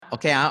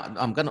OK 啊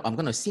，I'm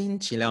gonna 掀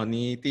起了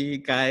你的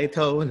盖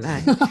头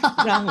来，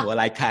让我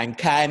来看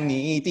看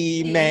你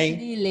的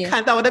美，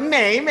看到我的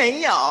美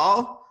没有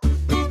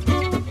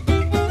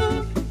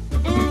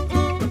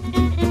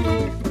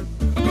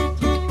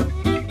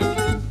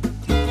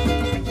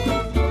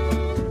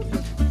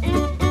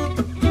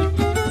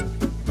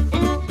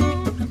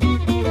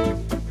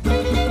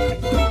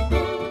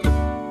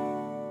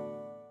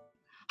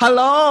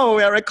？Hello,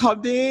 we are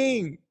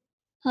recording.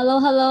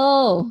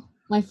 Hello,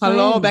 my friend.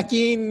 Hello,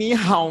 Becky, 你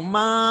好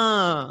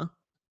吗？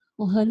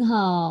我很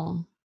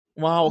好。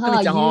哇，我跟 How 你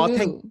are 讲哦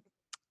you?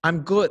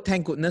 I'm good.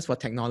 Thank goodness for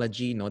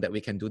technology, you know, that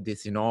we can do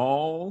this, you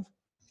know.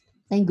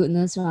 Thank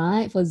goodness,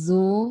 right? For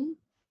Zoom.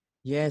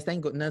 Yes,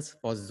 thank goodness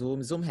for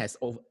Zoom. Zoom has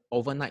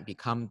overnight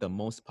become the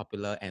most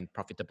popular and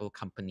profitable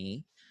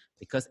company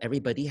because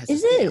everybody has to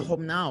stay at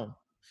home now.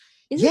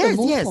 Is it the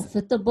most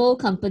profitable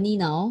company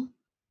now?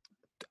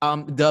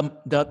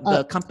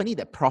 The company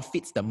that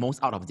profits the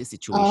most out of this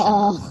situation.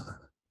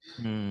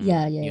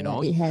 Yeah, you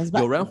know, it has.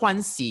 有人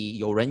欢喜，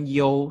有人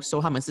忧，所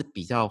以他们是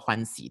比较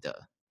欢喜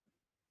的。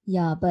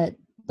Yeah, but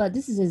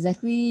this is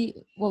exactly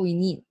what we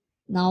need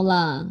now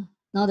lah.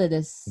 Now that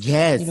there's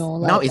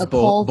now it's a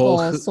call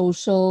for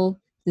social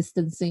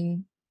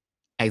distancing.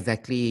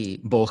 Exactly,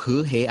 保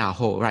和黑啊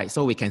后 right?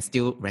 So we can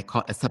still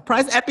record a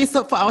surprise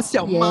episode for our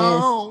小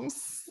猫。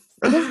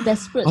Because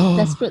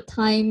desperate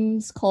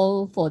times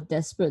call for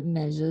desperate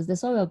measures.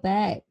 That's why we're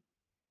back.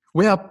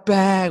 We are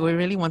back. We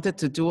really wanted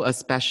to do a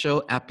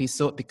special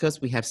episode because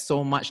we have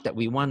so much that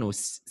we want to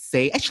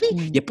say.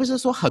 Actually, 也不是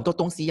说很多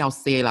东西要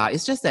say 啦.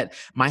 It's just that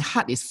my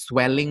heart is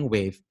swelling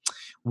with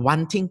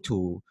wanting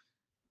to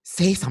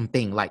say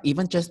something, like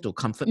even just to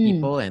comfort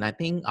people. And I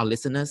think our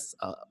listeners,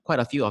 quite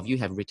a few of you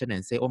have written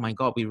and say, "Oh my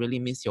God, we really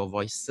miss your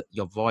voice,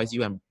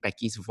 you and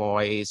Becky's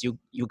voice. You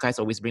guys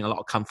always bring a lot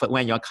of comfort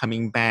when you're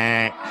coming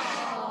back."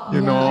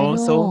 You know? I know.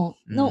 So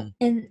no,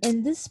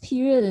 and this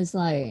period is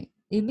like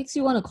it makes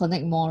you want to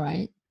connect more,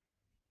 right?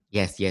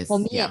 Yes. For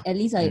me, at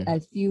least I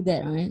feel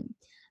that, right?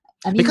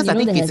 I mean, because I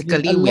think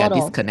physically we are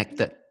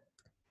disconnected.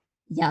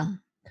 Yeah,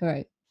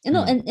 correct.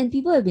 And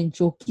people have been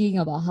joking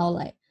about how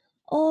like,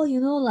 oh,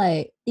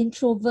 like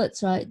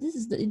introverts, right? This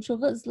is the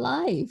introvert's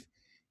life.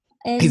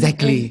 And,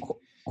 exactly. And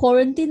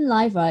quarantine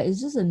life, right, is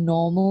just a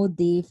normal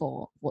day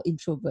for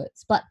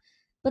introverts. But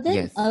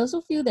then I also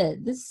feel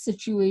that this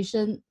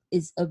situation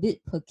is a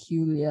bit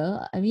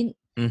peculiar. I mean,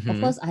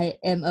 of course, I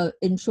am an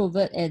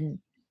introvert and,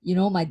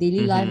 my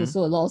daily life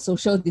also a lot of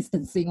social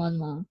distancing on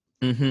ma.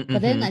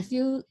 But then I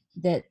feel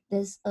that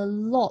there's a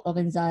lot of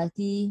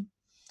anxiety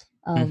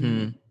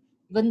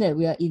given that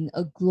we are in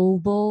a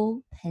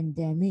global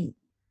pandemic.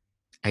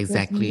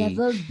 Exactly. We've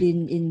never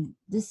been in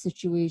this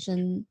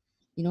situation,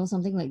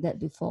 something like that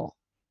before.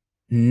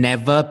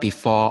 Never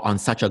before on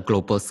such a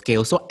global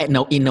scale. So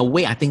in a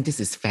way, I think this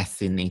is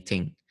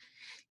fascinating.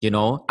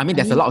 I mean,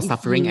 there's a lot of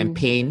suffering and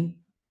pain.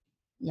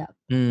 Yeah.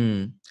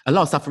 A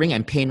lot of suffering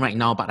and pain right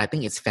now, but I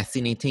think it's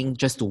fascinating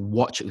just to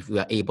watch if we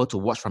are able to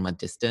watch from a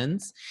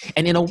distance.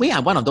 And in a way,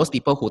 I'm one of those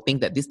people who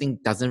think that this thing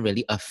doesn't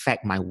really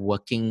affect my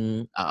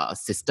working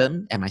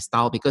system and my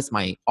style because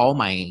all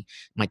my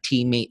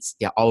teammates,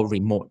 they're all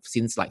remote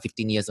since like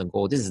 15 years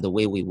ago. This is the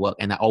way we work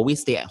and I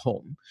always stay at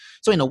home.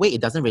 So in a way,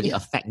 it doesn't really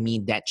affect me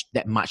that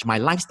much. My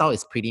lifestyle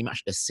is pretty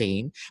much the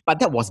same, but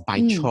that was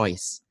by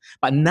choice.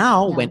 But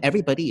now when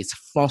everybody is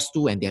forced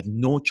to and they have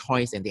no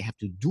choice and they have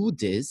to do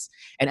this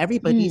and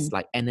everybody's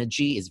like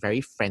energy is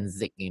very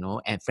frenzied,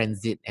 and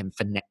frenzied and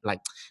like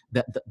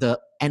the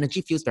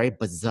energy feels very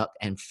berserk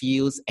and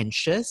feels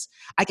anxious.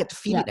 I get to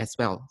feel it as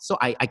well. So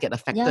I get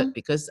affected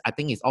because I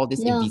think it's all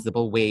these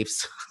invisible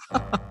waves.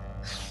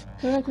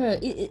 Correct.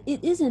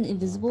 It is an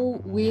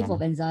invisible wave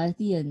of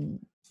anxiety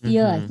and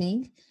fear, I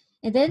think.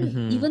 And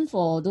then even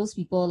for those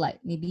people like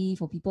maybe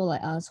for people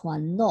like us who are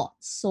not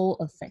so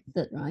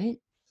affected, right?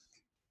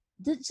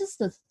 Just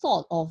the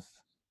thought of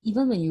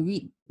even when you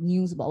read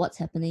news about what's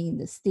happening in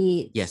the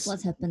States,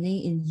 what's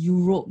happening in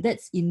Europe,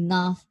 that's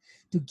enough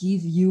to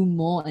give you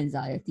more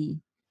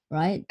anxiety,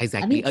 right?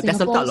 Exactly. I mean,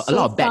 there's a lot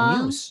of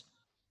bad news.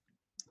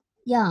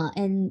 Yeah,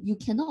 and you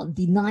cannot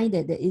deny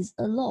that there is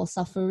a lot of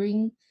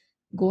suffering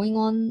going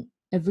on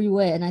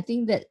everywhere. And I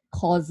think that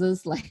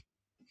causes like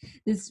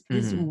this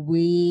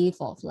wave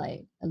of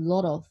like a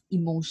lot of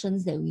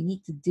emotions that we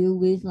need to deal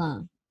with.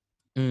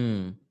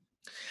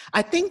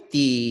 I think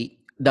the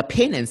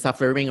pain and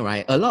suffering,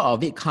 right? A lot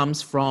of it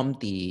comes from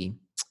the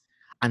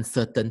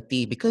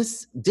uncertainty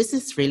because this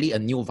is really a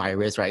new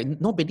virus, right?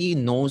 Nobody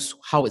knows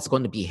how it's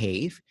going to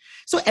behave.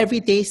 So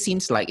every day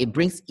seems like it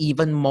brings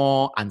even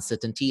more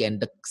uncertainty and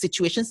the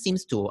situation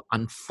seems to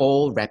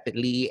unfold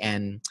rapidly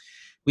and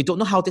we don't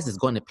know how this is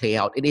going to play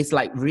out. It is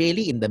like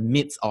really in the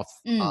midst of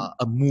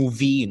a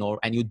movie,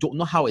 and you don't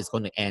know how it's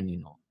going to end,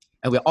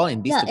 and we're all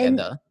in this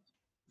together.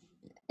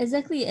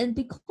 Exactly. And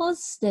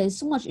because there's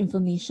so much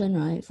information,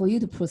 right, for you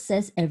to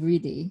process every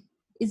day,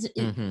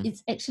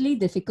 it's actually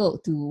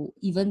difficult to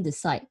even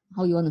decide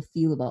how you want to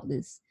feel about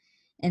this.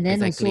 And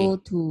then also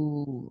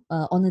to,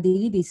 on a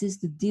daily basis,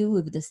 to deal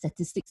with the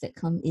statistics that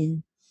come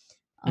in.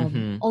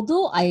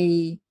 Although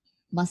I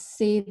must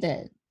say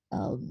that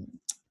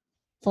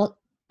for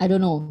I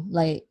don't know,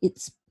 like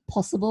it's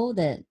possible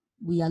that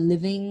we are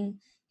living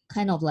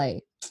kind of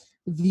like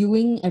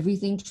viewing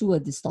everything through a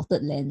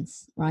distorted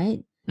lens,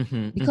 right?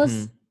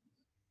 Because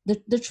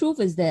the truth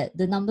is that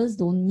the numbers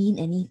don't mean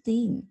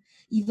anything.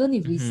 Even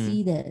if we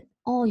see that,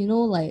 oh,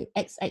 like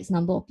XX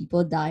number of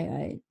people die,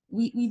 right?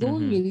 We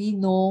don't really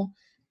know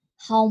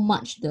how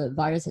much the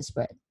virus has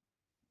spread.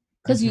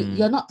 Because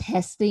you're not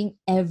testing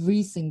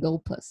every single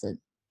person.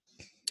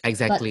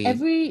 Exactly.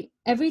 But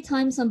every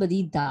time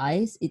somebody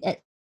dies, it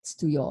adds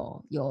to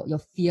your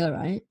fear,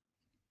 right?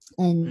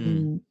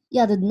 And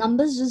yeah, the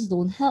numbers just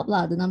don't help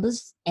lah. The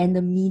numbers and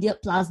the media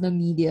plus the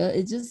media,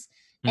 it just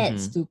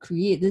adds to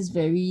create this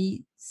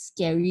very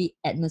scary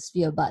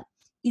atmosphere. But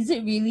is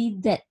it really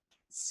that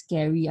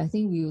scary? I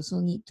think we also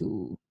need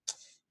to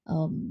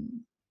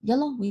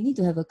we need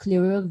to have a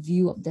clearer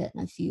view of that,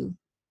 I feel.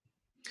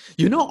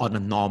 On a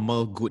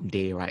normal good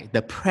day, right,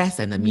 the press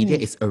and the media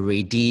is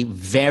already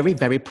very,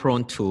 very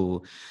prone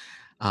to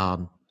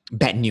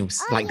bad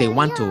news. Like they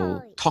want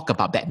to talk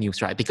about bad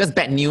news, right? Because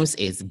bad news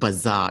is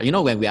bizarre.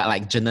 When we are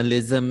like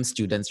journalism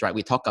students, right,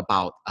 we talk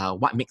about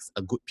what makes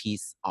a good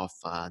piece of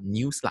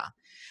news lah.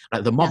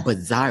 Like the more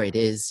bizarre it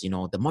is,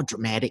 the more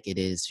dramatic it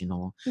is,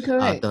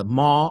 the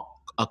more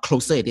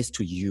closer it is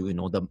to you,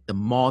 the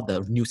more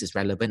the news is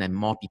relevant and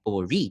more people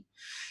will read.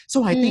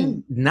 So I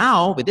think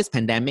now with this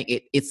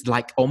pandemic, it's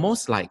like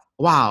almost like,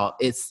 wow,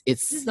 it's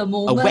the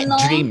moment, a wet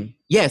dream.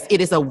 Yes, it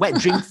is a wet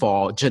dream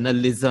for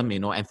journalism,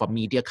 and for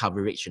media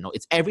coverage.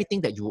 It's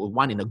everything that you would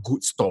want in a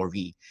good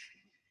story.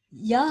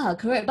 Yeah,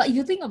 correct. But if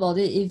you think about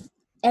it, if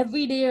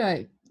every day,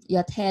 right,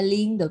 you're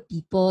telling the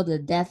people the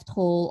death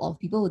toll of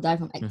people who die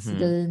from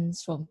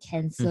accidents, from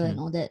cancer and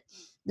all that,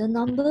 the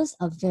numbers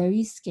are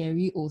very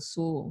scary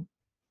also.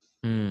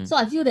 So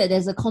I feel that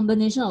there's a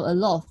combination of a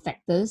lot of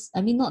factors.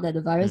 I mean, not that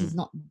the virus is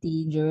not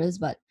dangerous,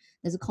 but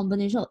there's a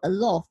combination of a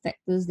lot of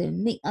factors that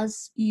make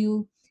us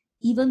feel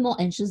even more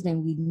anxious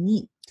than we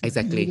need to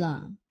Exactly. be.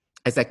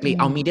 Exactly.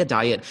 Our media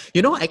diet.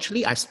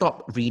 Actually, I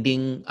stopped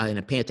reading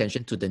and paying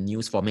attention to the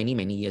news for many,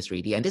 many years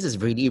already. And this is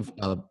really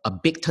a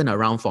big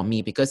turnaround for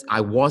me because I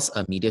was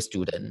a media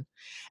student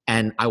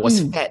and I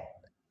was fed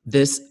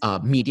this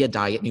media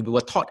diet. We were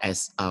taught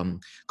as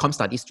com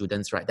study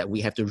students, right, that we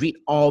have to read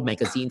all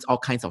magazines, all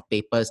kinds of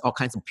papers, all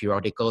kinds of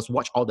periodicals,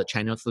 watch all the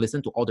channels,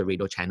 listen to all the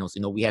radio channels.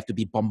 We have to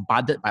be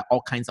bombarded by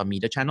all kinds of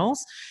media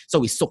channels. So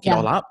we soak it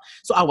all up.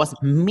 So I was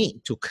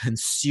made to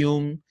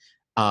consume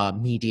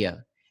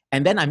media.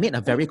 And then I made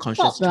a very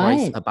conscious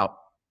choice about,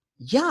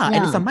 and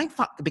it's a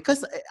mindfuck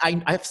because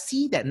I've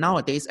seen that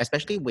nowadays,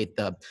 especially with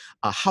the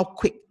how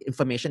quick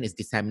information is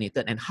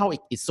disseminated and how it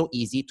is so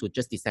easy to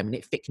just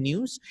disseminate fake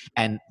news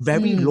and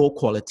very low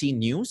quality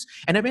news.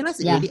 And I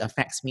realized it really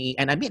affects me.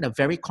 And I made a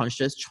very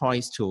conscious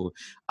choice to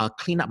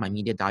clean up my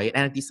media diet.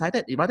 And I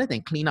decided rather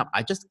than clean up,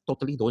 I just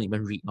totally don't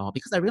even read now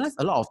because I realized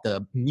a lot of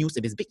the news,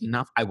 if it's big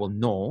enough, I will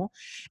know.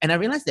 And I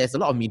realized there's a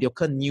lot of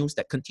mediocre news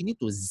that continue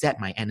to zap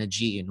my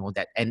energy,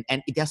 that and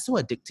they're so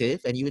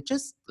addictive and you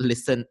just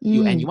listen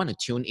and you want to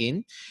tune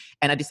in.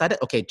 And I decided,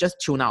 okay,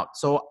 just tune out.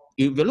 So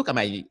if you look at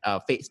my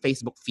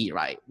Facebook feed,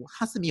 right,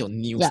 它是没有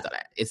news 的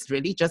It's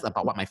really just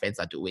about what my friends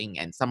are doing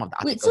and some of the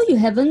articles. Wait, so you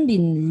haven't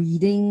been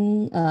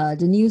reading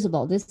the news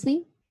about this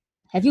thing?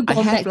 Have you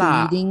gone back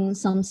to reading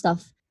some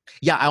stuff?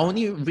 Yeah, I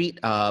only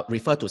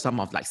refer to some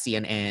of like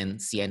CNN,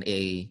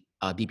 CNA,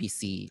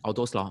 BBC, all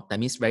those law. That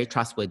means very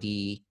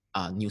trustworthy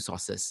news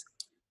sources.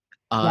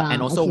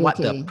 And also what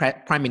the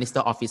Prime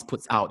Minister office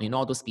puts out,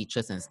 all those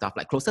speeches and stuff,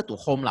 like closer to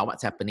home, like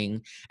what's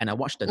happening. And I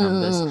watch the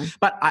numbers.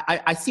 But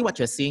I see what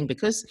you're saying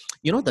because,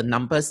 the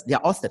numbers,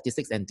 they're all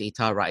statistics and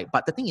data, right?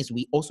 But the thing is,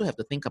 we also have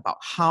to think about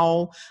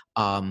how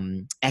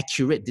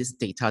accurate this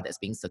data that's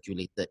being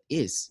circulated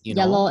is,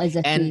 Yeah,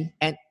 exactly.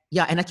 And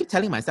I keep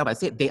telling myself, I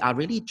said, they are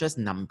really just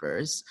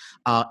numbers.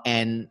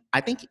 And I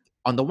think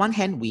on the one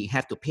hand, we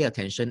have to pay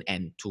attention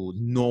and to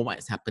know what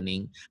is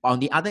happening. But on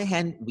the other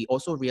hand, we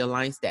also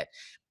realize that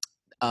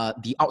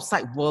the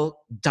outside world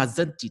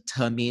doesn't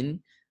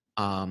determine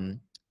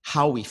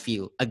how we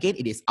feel. Again,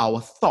 it is our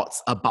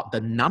thoughts about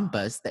the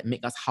numbers that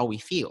make us how we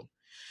feel.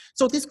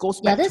 So this goes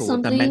back to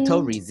the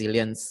mental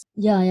resilience.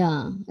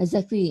 Yeah,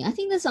 exactly. I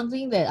think that's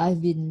something that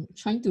I've been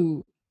trying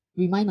to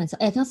remind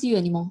myself. I can't see you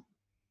anymore.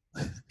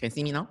 Can you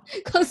see me now?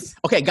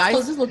 Okay,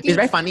 guys, it's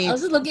very funny. I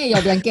was just looking at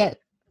your blanket,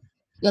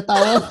 your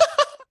towel.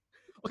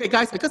 Okay,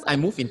 guys, because I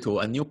moved into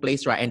a new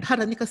place, right, and 它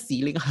的那个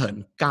ceiling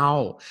很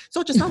高.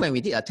 So just now when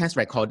we did a test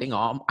recording,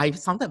 I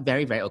sounded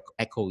very, very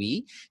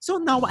echoey. So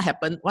now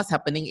what's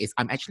happening is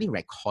I'm actually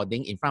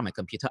recording in front of my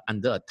computer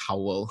under a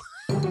towel.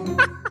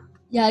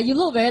 Yeah, you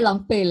look very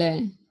狼狈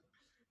嘞。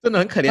真的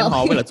很可怜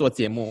哦，为了做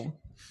节目。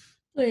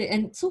对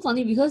 ，and so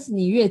funny because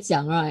你越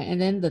讲 right, and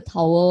then the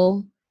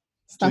towel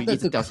started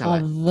to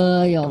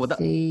cover your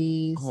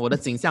face. 我的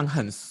颈项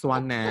很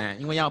酸呢，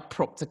因为要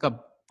probe 这个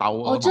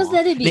towel。just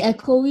let it be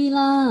echoey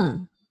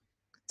啦。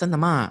真的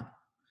吗？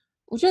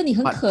我觉得你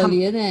很可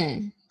怜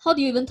哎。How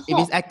do you even talk?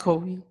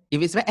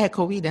 If it's very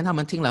echoey, then 他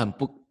们听了很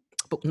不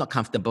not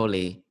comfortable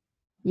嘞。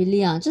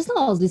Really? Just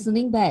now I was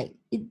listening back.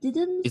 It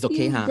didn't It's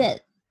okay, feel huh?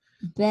 that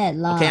bad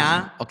OK lah.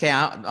 啊，OK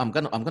啊，I'm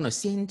gonna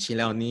掀起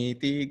了你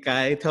的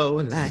盖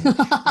头来，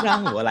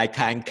让我来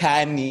看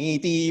看你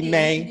的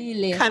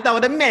美，看到我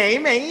的美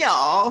没有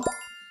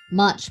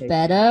Much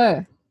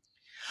better.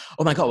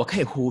 ？Oh my god，我可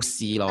以呼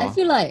吸 I 咯。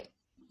feel like,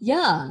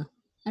 yeah,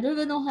 I don't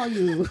even know how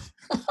you.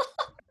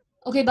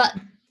 Okay, but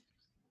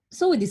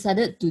so we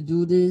decided to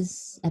do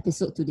this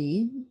episode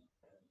today,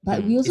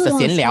 but we It's also a don't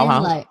want to 闲聊 spend 哈。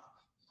like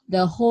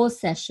the whole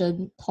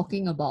session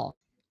talking about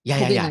Yeah.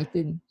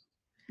 COVID-19,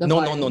 the No,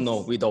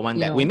 virus. we don't want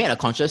you that. know. We made a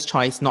conscious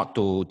choice not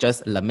to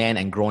just lament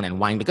and groan and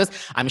whine because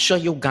I'm sure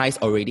you guys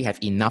already have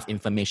enough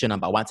information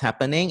about what's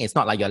happening. It's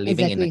not like you're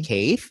living in a Exactly.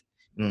 cave.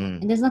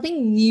 And there's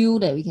nothing new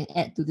that we can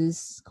add to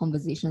this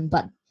conversation.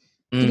 But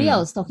today I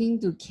was talking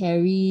to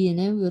Carrie, and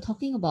then we were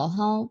talking about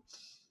how,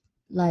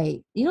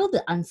 like, you know,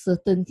 the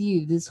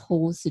uncertainty of this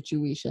whole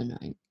situation,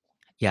 right?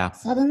 Yeah.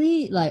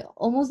 Suddenly, like,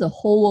 almost the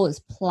whole world is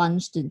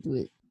plunged into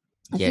it.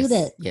 I feel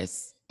that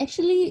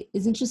actually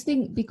it's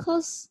interesting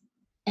because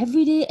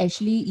every day,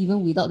 actually,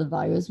 even without the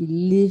virus, we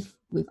live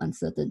with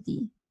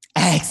uncertainty.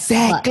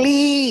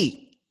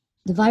 Exactly.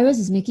 But the virus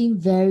is making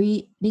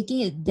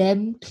it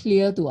damn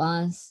clear to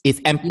us.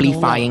 It's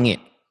amplifying it.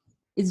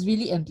 It's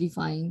really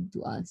amplifying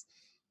to us.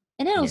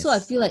 And then also I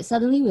feel like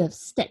suddenly we have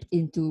stepped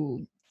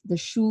into the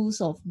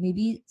shoes of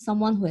maybe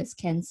someone who has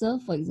cancer,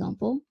 for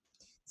example,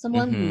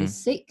 someone who is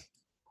sick,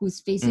 who is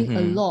facing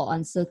a lot of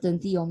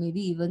uncertainty, or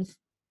maybe even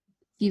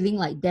feeling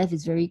like death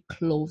is very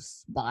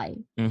close by.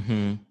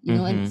 You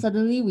know, and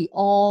suddenly we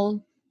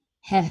all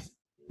have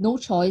no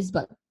choice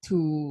but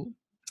to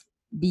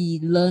be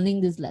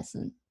learning this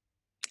lesson.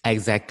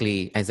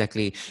 Exactly.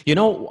 You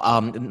know,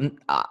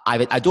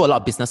 I do a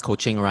lot of business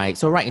coaching, right?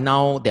 So right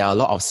now, there are a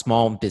lot of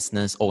small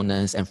business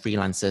owners and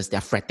freelancers. They're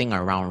fretting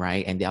around,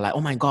 right? And they're like,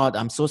 oh my God,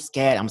 I'm so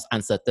scared. I'm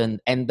uncertain.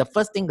 And the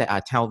first thing that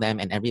I tell them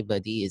and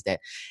everybody is that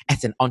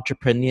as an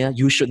entrepreneur,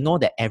 you should know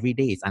that every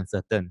day is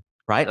uncertain.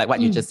 Right? Like what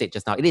you just said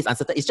just now. It is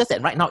uncertain. It's just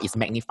that right now it's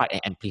magnified and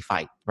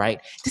amplified,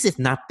 right? This is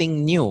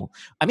nothing new.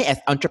 I mean, as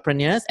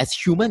entrepreneurs, as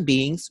human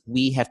beings,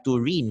 we have to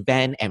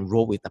reinvent and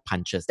roll with the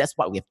punches. That's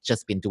what we've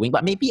just been doing,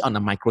 but maybe on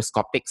a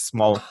microscopic,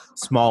 small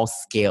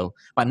scale.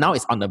 But now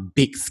it's on a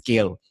big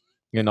scale,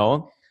 you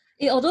know?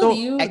 Although,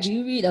 do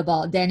you read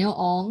about Daniel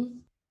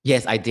Ong?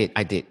 Yes, I did.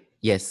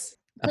 Yes.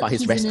 About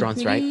his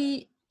restaurants,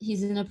 right?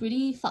 He's in a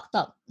pretty fucked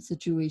up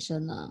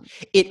situation.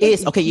 It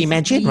is. Okay,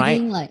 imagine,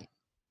 right? Like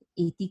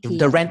 80K.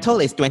 The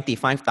rental is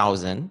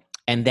 25,000,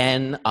 and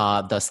then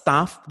the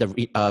staff,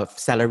 the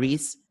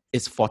salaries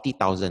is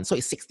 40,000, so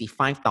it's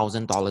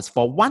 $65,000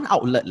 for one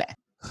outlet.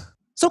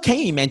 So can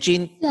you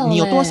imagine 你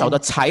有多少的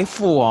财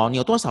富哦，你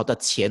有多少的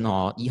钱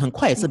哦，你很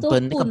快也是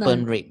burn 那个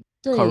burn rate.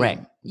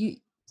 Correct.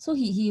 So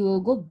he will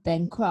go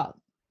bankrupt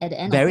at the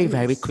end very, of this.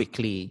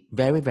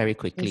 very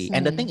quickly.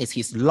 And the thing is,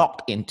 he's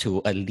locked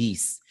into a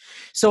lease.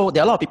 So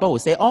there are a lot of people who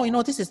say, oh, you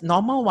know, this is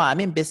normal. I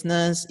mean,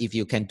 business, if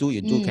you can do,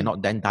 you do,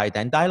 cannot, then die,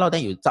 then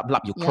you zap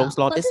up, you close.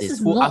 This is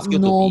who asked you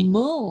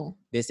normal. To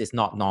be. This is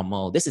not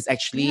normal. This is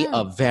actually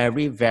a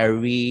very,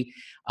 very,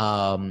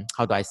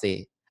 how do I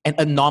say, an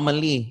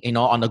anomaly, you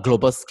know, on a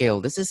global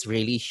scale. This is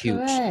really huge.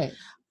 Correct.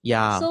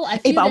 Yeah. So I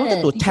feel but I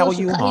wanted to tell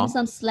you, cut him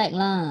some slack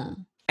lah.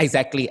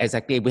 Exactly.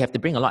 We have to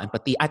bring a lot of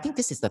empathy. I think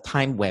this is the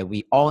time where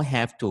we all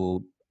have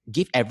to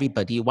give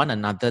everybody, one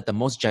another, the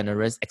most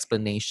generous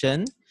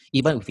explanation,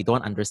 even if we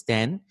don't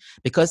understand,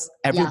 because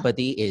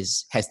everybody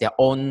has their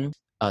own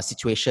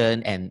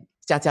situation and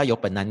家家有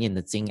本难念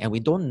的经, and we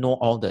don't know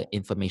all the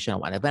information or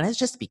whatever. And let's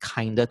just be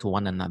kinder to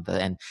one another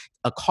and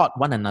accord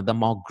one another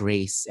more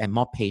grace and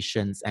more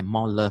patience and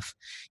more love.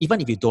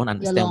 Even if you don't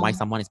understand why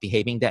someone is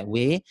behaving that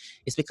way,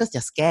 it's because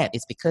they're scared.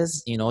 It's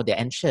because, you know, they're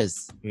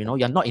anxious. You know,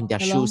 you're not in their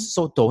shoes,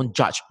 so don't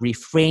judge.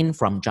 Refrain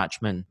from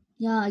judgment.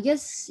 Yeah, I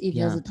guess if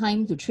there's a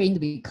time to train to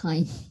be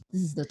kind,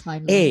 this is the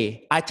time.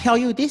 Hey, I tell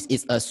you, this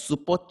is a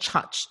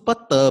supercharged, super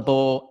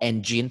turbo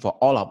engine for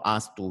all of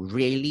us to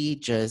really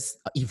just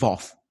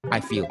evolve. I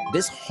feel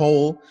this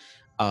whole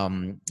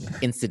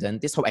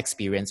incident, this whole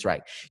experience,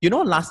 right? You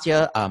know, last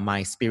year,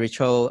 my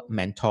spiritual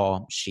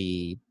mentor,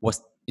 she was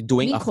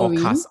doing a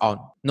forecast on,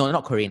 no,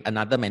 not Korean,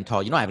 another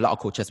mentor. You know, I have a lot of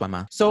coaches,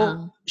 Mama.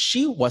 So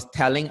she was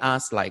telling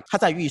us, like, 她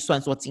在预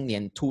算说今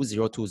年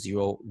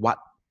 2020, what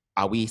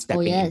are we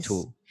stepping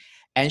into?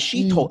 And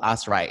she told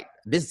us, right,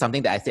 this is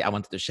something that I said I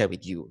wanted to share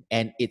with you.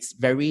 And it's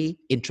very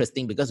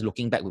interesting because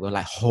looking back, we were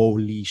like,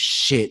 holy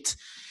shit.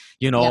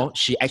 You know,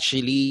 she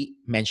actually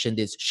mentioned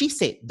this. She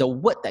said the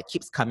word that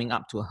keeps coming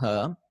up to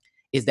her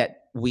is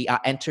that we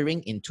are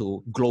entering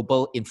into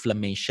global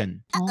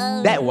inflammation.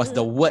 That was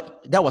the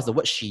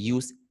word she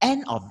used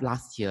end of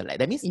last year. Like,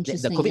 that means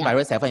the COVID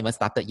virus haven't even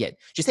started yet.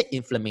 She said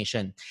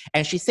inflammation.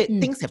 And she said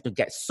things have to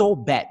get so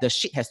bad. The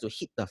shit has to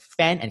hit the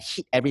fan and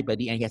hit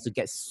everybody. And it has to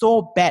get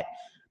so bad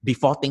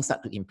before things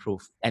start to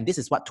improve. And this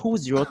is what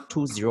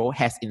 2020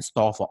 has in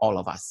store for all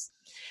of us.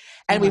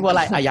 And we were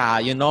like, yeah,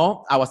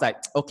 I was like,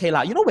 okay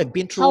lah, we've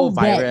been through how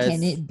virus. Bad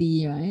can it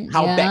be, right?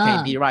 How bad can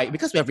it be, right?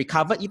 Because we have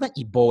recovered even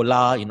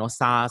Ebola,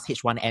 SARS,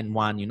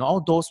 H1N1,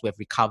 all those we have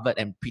recovered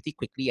and pretty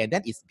quickly, and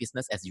then it's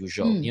business as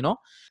usual,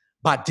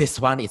 But this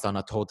one is on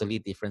a totally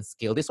different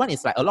scale. This one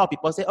is like a lot of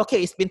people say,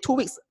 okay, it's been 2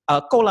 weeks.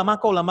 Go lama,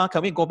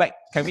 can we go back?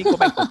 Can we go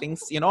back to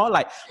things,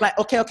 like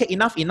okay,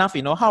 enough,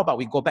 how about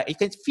we go back? You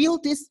can feel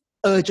this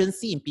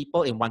urgency in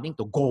people in wanting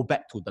to go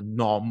back to the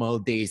normal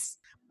days,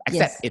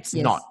 except it's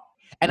not.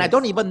 And I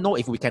don't even know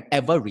if we can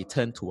ever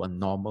return to a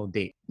normal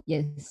day.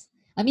 Yes.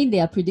 I mean, they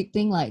are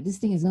predicting like this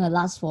thing is going to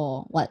last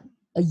for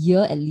a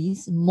year at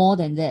least, more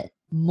than that,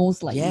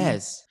 most likely.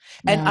 Yes.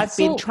 And I've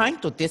been trying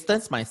to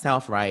distance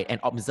myself, right? And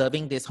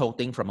observing this whole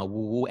thing from a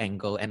woo-woo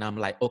angle. And I'm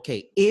like,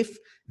 okay, if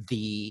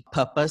the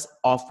purpose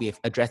of, we've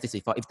addressed this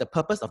before, if the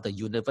purpose of the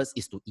universe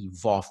is to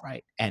evolve,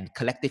 right? And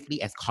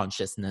collectively as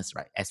consciousness,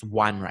 right? As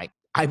one, right?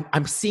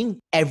 I'm seeing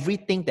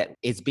everything that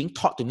is being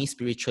taught to me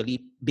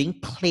spiritually being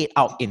played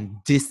out in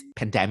this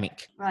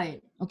pandemic.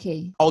 Right.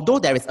 Okay. Although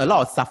there is a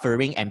lot of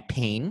suffering and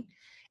pain,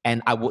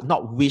 and I would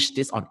not wish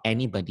this on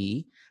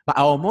anybody, but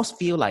I almost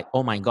feel like,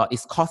 oh my God,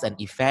 it's cause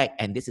and effect,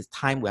 and this is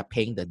time we're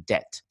paying the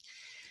debt.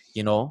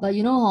 But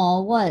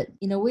what,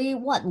 in a way,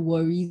 what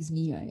worries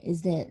me, right,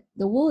 is that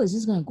the world is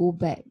just going to go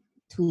back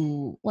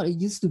to what it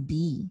used to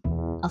be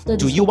after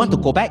this. Do you want to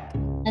go back?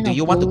 Do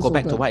you want to go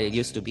back to what it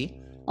used to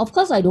be? Of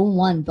course, I don't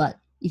want, but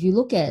if you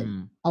look at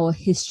our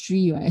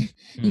history, right,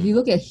 if you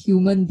look at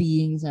human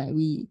beings, right,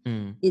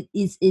 it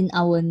is in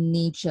our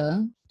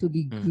nature to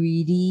be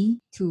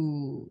greedy,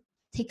 to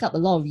take up a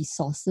lot of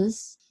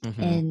resources,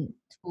 and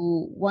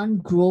to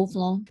want growth.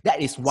 That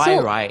is why,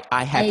 right,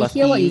 I have a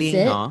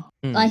feeling.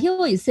 I hear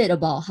what you said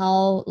about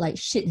how like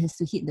shit has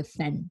to hit the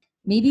fan.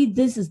 Maybe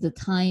this is the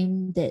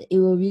time that it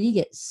will really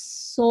get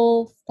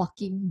so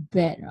fucking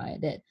bad,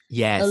 right? That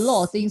a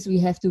lot of things we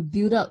have to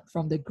build up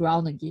from the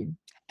ground again.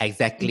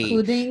 Exactly.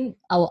 Including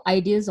our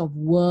ideas of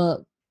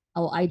work,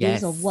 our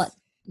ideas of what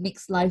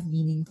makes life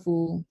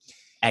meaningful.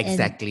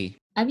 Exactly.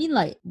 I mean,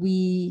 like,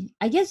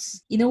 I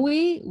guess, in a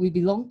way, we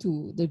belong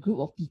to the group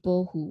of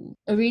people who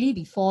already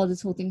before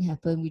this whole thing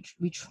happened,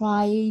 we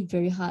try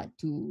very hard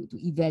to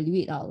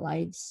evaluate our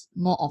lives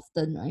more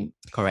often, right?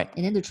 Correct.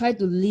 And then to try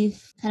to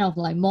live kind of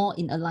like more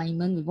in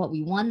alignment with what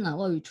we want,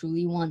 what we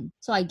truly want.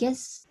 So I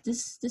guess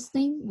this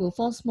thing will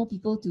force more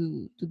people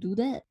to do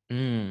that.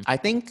 I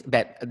think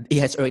that it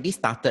has already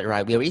started,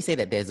 right? We already say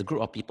that there's a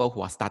group of people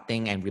who are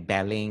starting and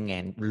rebelling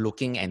and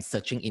looking and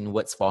searching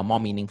inwards for a more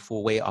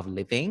meaningful way of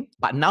living.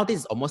 But now this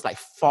is almost like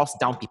forced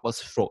down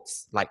people's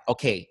throats. Like,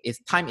 okay,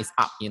 time is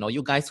up.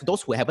 You guys,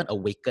 those who haven't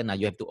awakened,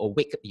 you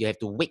have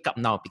to wake up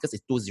now because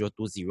it's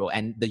 2020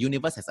 and the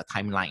universe has a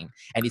timeline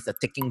and it's a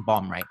ticking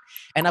bomb, right?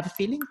 And I'm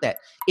feeling that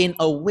in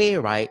a way,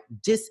 right,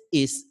 this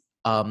is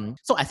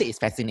so I say it's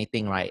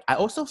fascinating, right? I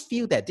also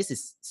feel that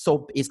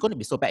it's going to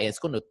be so bad. It's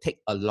going to take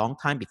a long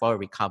time before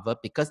we recover,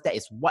 because that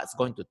is what's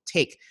going to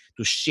take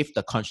to shift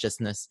the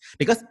consciousness.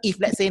 Because if,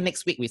 let's say,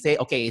 next week we say,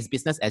 okay, it's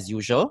business as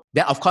usual,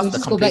 then of course the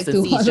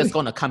complacency is just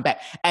going to come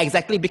back.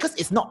 Exactly, because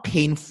it's not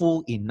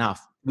painful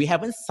enough. We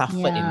haven't suffered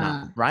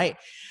enough, right?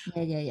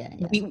 Yeah.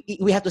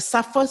 We have to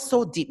suffer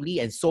so deeply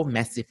and so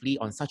massively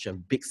on such a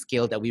big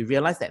scale that we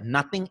realize that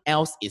nothing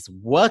else is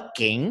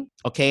working,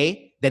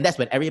 okay? Then that's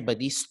when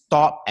everybody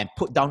stop and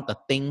put down the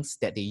things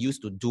that they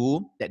used to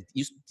do, that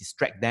used to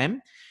distract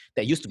them,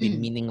 that used to be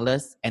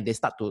meaningless, and they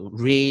start to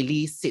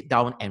really sit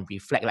down and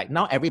reflect. Like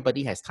now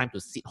everybody has time to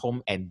sit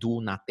home and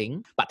do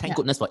nothing, but thank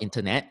goodness for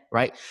internet,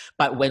 right?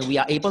 But when we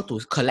are able to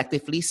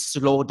collectively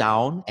slow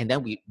down and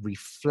then we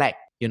reflect,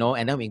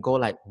 and then we go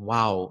like,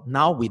 wow,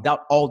 now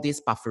without all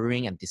these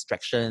buffering and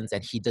distractions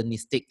and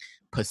hedonistic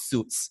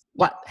pursuits,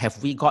 what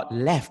have we got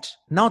left?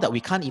 Now that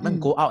we can't even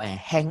go out and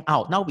hang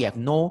out, now we have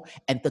no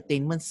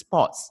entertainment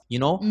spots,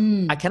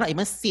 I cannot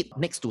even sit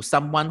next to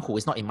someone who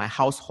is not in my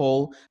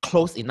household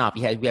close enough.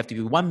 We have to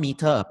be 1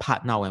 meter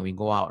apart now when we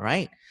go out,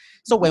 right?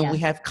 So when we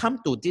have come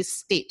to this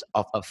state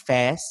of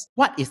affairs,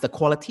 what is the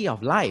quality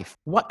of life?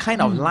 What kind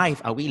of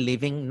life are we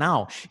living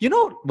now?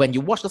 When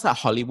you watch those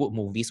Hollywood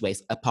movies where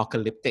it's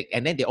apocalyptic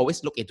and then they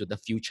always look into the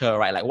future,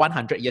 right? Like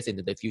 100 years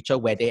into the future,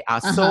 where they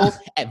are so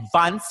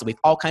advanced with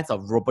all kinds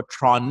of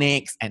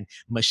robotronics and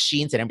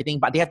machines and everything,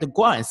 but they have to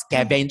go out and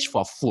scavenge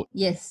for food.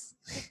 Yes.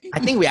 I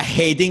think we are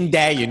heading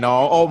there,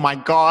 Oh my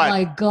God. Oh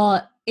my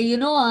God.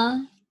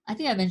 I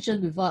think I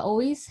mentioned before, I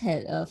always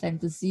had a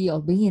fantasy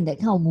of being in that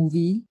kind of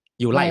movie.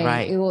 You like,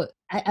 right?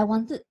 I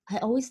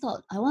always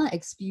thought, I want to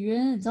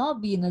experience. I'll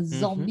be in a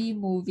zombie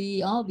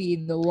movie. I'll be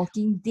in The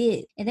Walking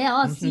Dead. And then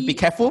I'll see... Be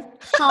careful.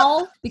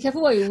 Be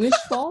careful what you wish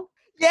for.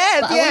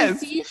 Yes. I want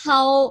to see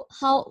how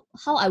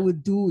I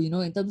would do,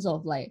 in terms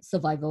of like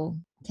survival.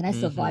 Can I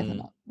survive or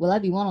not? Will I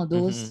be one of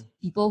those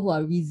people who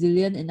are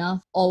resilient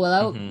enough? Or will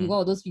I be one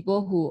of those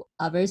people who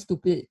are very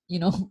stupid,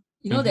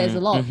 there's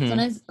a lot of...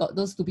 Sometimes got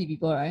those stupid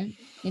people, right?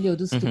 And they'll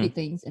do stupid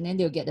things and then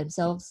they'll get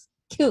themselves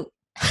killed.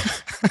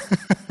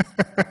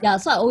 Yeah,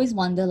 so I always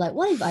wonder, like,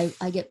 what if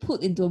I get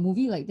put into a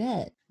movie like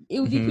that? It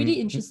would be pretty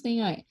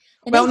interesting, right?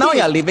 And well, now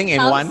you're living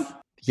in one.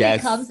 Yes.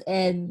 It comes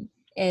and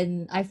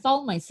And I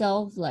found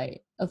myself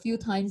like a few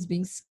times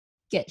being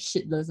scared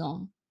shitless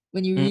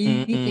when you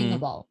really think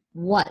about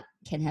what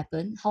can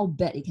happen, how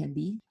bad it can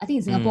be. I think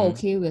in Singapore,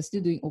 okay, we're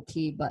still doing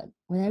okay. But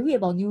when I read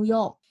about New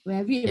York, when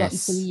I read about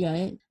Italy,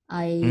 right,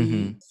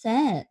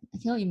 sad. I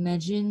cannot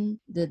imagine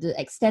the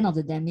extent of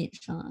the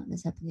damage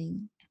that's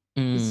happening.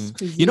 This is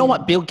crazy. You know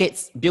what? Bill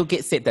Gates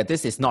said that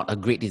this is not a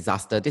great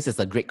disaster. This is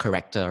a great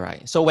corrector,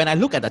 right? So when I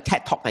look at the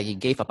TED Talk that he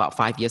gave about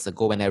 5 years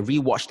ago, when I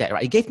rewatched that,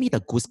 right, it gave me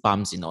the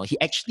goosebumps, He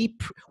actually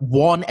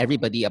warned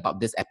everybody about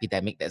this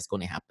epidemic that's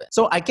going to happen.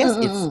 So I guess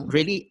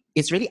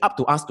it's really up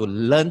to us to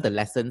learn the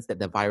lessons that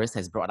the virus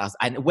has brought us.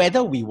 And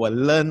whether we will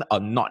learn or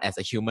not as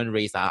a human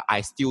race,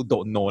 I still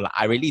don't know.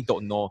 I really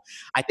don't know.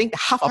 I think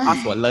half of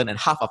us will learn and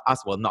half of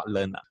us will not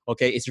learn.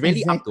 Okay, it's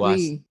really up to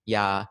us.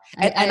 Yeah.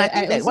 And I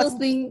think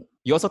that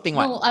you also think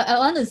what? No, I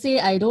want to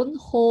say I don't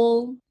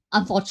hold,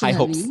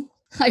 unfortunately,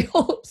 high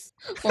hopes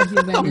for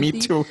humanity. Me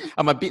too.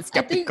 I'm a bit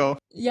skeptical.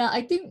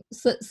 I think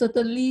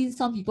certainly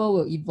some people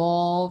will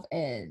evolve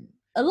and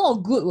a lot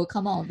of good will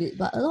come out of it,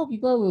 but a lot of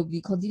people will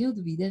continue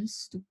to be damn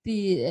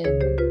stupid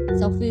and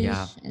selfish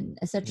and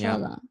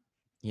etc.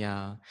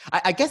 Yeah.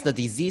 I guess the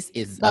disease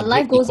is but a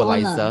life great goes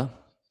equalizer. On,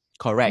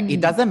 correct. It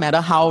doesn't matter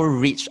how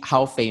rich,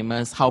 how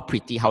famous, how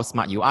pretty, how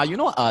smart you are.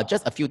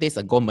 Just a few days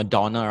ago,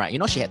 Madonna,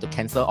 right? She had to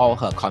cancel all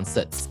her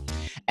concerts.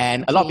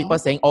 And a lot of people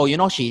saying,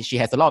 she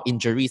has a lot of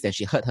injuries and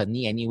she hurt her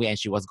knee anyway and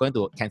she was going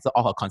to cancel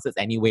all her concerts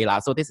anyway lah.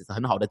 So this is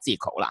很好的借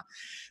口 lah.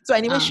 So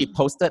anyway, she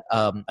posted,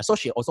 so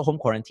she also home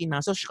quarantine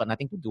so she got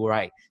nothing to do,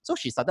 right? So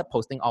she started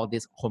posting all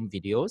these home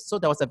videos. So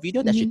there was a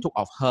video that she took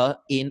of her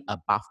in a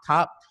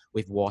bathtub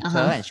with water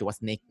and she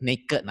was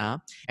naked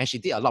and she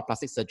did a lot of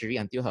plastic surgery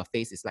until her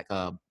face is like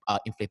a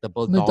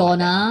inflatable doll.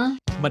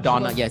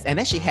 Madonna, yes. And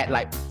then she had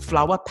like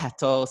flower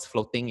petals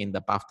floating in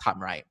the bathtub,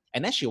 right?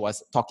 And then she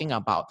was talking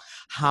about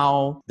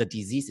how the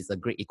disease is a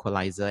great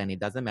equalizer and it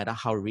doesn't matter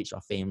how rich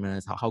or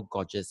famous, how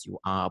gorgeous you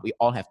are. We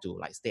all have to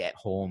like stay at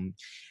home,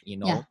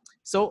 Yeah.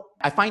 So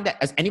I find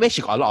that anyway,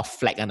 she got a lot of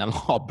flack and a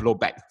lot of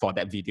blowback for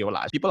that video.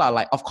 People are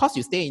like, of course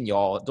you stay in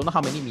your don't know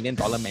how many $1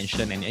 million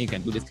mansion and then you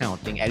can do this kind of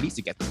thing. At least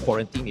you get to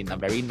quarantine in a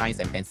very nice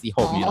and fancy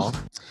home,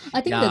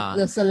 I think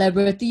the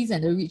celebrities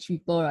and the rich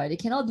people, right, they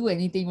cannot do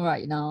anything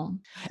right now.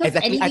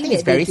 Exactly. I think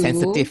it's very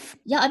sensitive.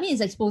 Yeah, I mean,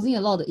 it's exposing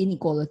a lot of the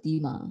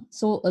inequality.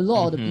 So a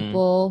lot of the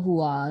people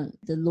who are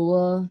the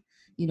lower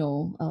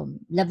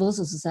levels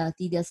of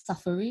society, they're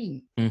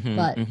suffering.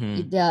 But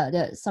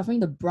they're suffering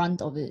the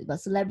brunt of it. But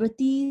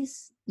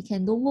celebrities, they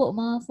don't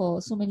work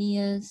for so many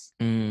years.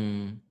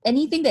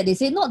 Anything that they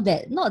say, not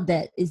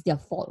that it's their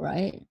fault,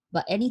 right?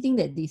 But anything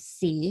that they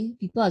say,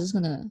 people are just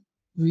gonna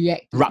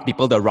react. Rub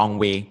people the wrong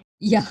way.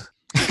 Yeah.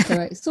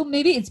 Correct. So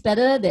maybe it's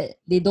better that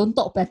they don't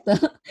talk better,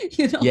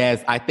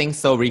 Yes, I think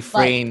so.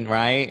 Refrain,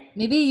 right?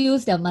 Maybe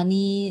use their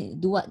money,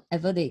 do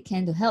whatever they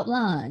can to help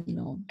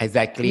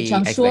Exactly. Which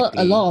I'm sure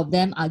a lot of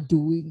them are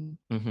doing.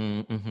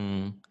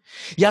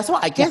 Yeah, so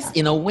I guess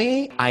in a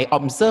way, I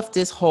observed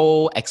this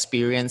whole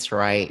experience,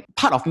 right?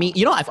 Part of me,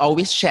 I've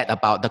always shared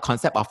about the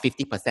concept of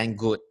 50%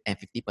 good and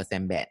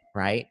 50% bad,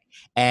 right?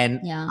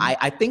 And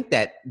I think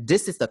that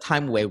this is the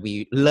time where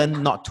we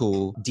learn not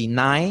to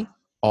deny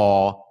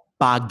or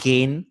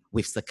bargain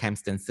with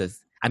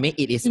circumstances. I mean,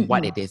 it is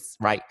what it is,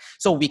 right?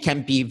 So we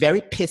can be very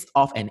pissed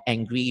off and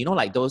angry,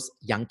 like those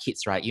young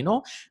kids, right?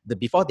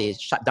 Before they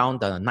shut down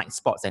the night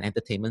spots and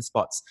entertainment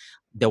spots,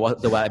 there were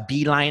a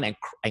beeline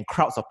and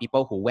crowds of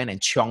people who went and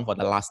chiong for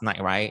the last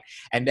night, right?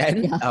 And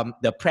then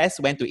the press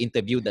went to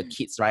interview the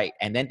kids, right?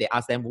 And then they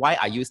asked them, why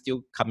are you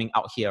still coming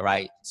out here,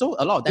 right? So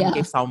a lot of them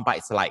gave sound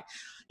bites like,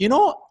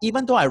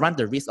 even though I run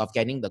the risk of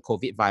getting the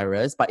COVID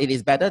virus, but it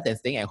is better than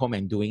staying at home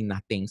and doing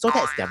nothing. So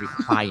that's their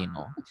reply,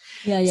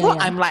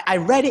 I'm like, I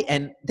read it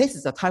and this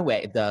is a time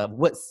where the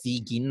word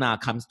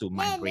sigina comes to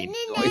my brain.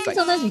 It's like,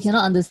 sometimes you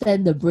cannot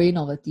understand the brain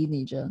of a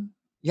teenager.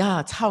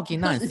 Yeah, chao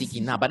gina and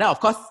sigina. But then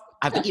of course,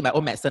 I have to eat my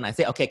own medicine. I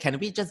say, okay, can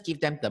we just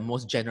give them the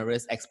most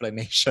generous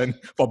explanation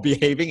for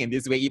behaving in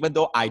this way, even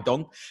though I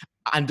don't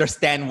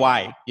understand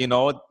why,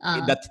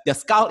 the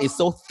skull is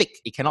so thick,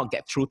 it cannot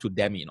get through to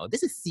them,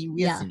 This is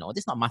serious, This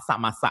is not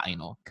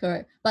masak.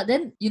 Correct. But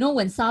then,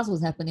 when SARS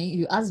was happening, if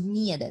you ask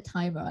me at that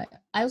time, right,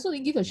 I also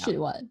didn't give a shit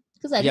what.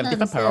 Because I didn't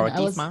different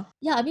understand.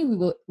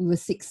 priorities, we were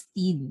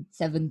 16,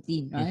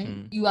 17, right?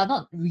 You are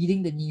not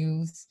reading the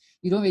news.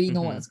 You don't really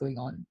know what's going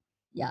on.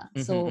 Yeah.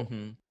 So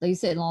like you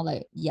said,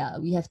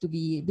 we have to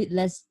be a bit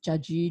less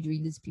judgy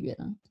during this period.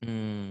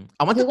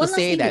 I wanted to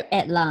say that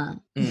add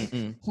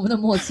我们的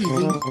默契已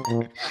经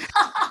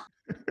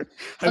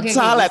很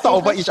差嘞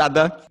talk over each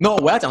other. No,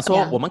 我要讲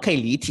说我们可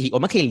以离题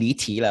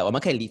了，我们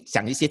可以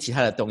讲一些其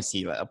他的东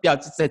西了，不要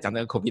再讲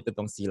那个 COVID 的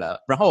东西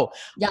了。然后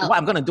what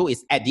I'm going to do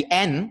is at the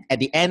end,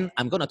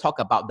 I'm going to talk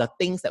about the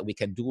things that we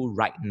can do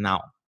right now.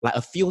 Like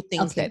a few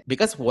things that,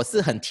 because 我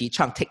是很提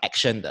倡 take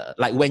action 的.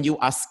 Like when you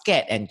are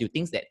scared and you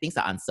think that things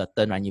are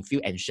uncertain, right? You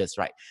feel anxious,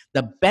 right?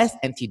 The best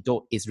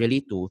antidote is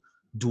really to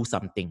do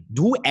something.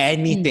 Do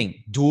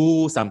anything.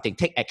 Do something.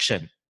 Take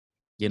action.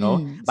 you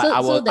know. But So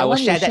I that will one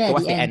share you'll that share at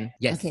towards the the end. end.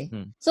 Yes. Okay.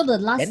 So the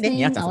last Then thing I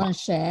你要讲什么？ want to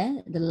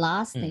share, the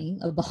last thing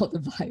about the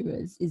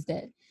virus is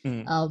that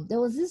there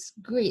was this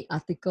great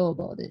article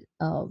about it.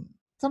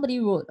 Somebody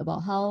wrote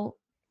about how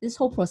this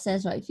whole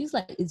process, right, it feels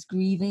like it's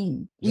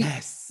grieving.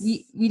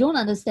 We don't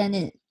understand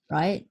it,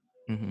 right?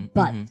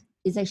 But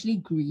it's actually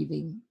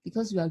grieving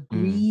because we are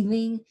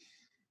grieving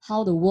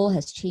how the world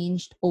has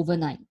changed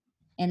overnight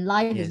and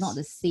life is not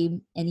the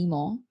same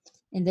anymore.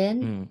 And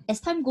then as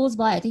time goes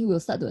by, I think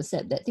we'll start to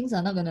accept that things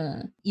are not going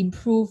to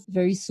improve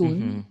very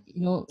soon.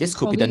 You know, this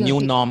could be the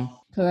new norm.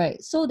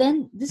 Correct. So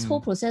then this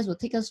whole process will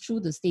take us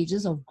through the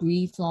stages of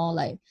grief,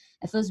 like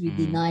at first we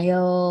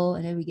denial,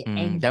 and then we get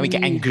angry. Then we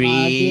get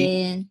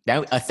angry.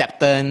 Then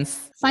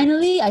acceptance.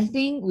 Finally, I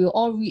think we'll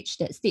all reach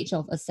that stage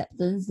of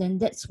acceptance. Then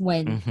that's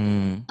when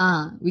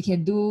we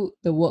can do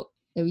the work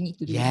that we need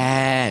to do.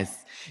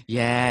 Yes.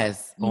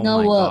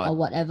 Inner work or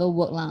whatever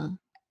work lah.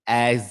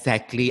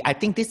 Exactly. I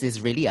think this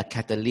is really a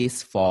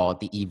catalyst for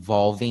the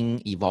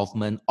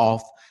evolvement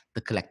of the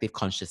collective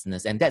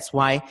consciousness. And that's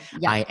why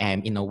I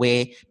am, in a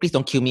way, please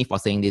don't kill me for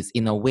saying this,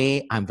 in a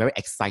way, I'm very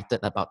excited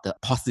about the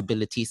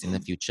possibilities in the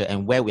future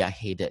and where we are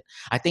headed.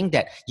 I think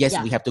that,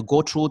 yes, we have to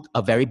go through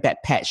a very bad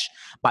patch,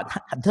 but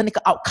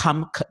the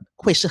outcome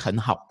会是很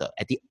好的.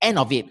 At the end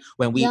of it,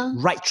 when we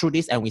ride through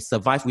this and we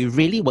survive, we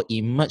really will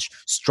emerge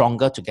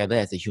stronger together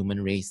as a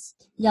human race.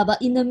 Yeah,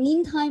 but in the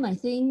meantime, I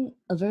think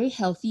a very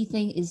healthy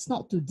thing is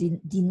not to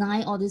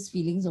deny all these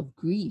feelings of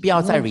grief. 不要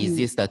再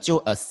resist 的，就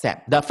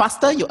accept. The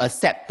faster you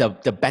accept,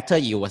 the better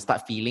you will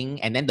start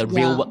feeling, and then the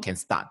real work can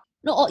start.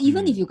 No, or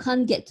even if you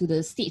can't get to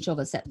the stage of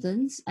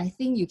acceptance, I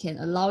think you can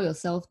allow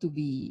yourself to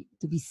be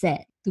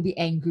sad, to be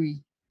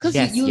angry.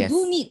 Because you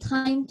do need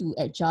time to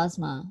adjust,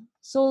 ma.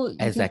 So you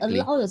can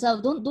allow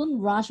yourself, don't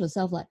rush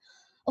yourself like,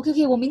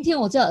 okay, 我明天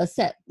我就要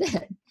accept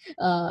that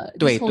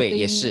this whole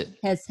thing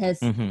has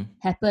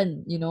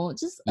happened, you know.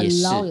 Just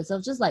allow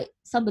yourself, just like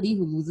somebody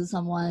who loses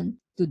someone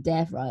to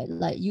death, right?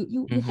 Like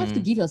you have to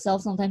give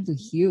yourself some time to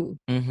heal.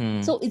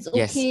 So it's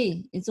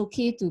okay. It's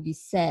okay to be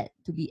sad,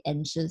 to be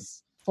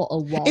anxious for a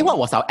while. What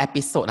was our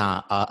episode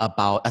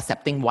about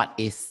accepting what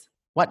is?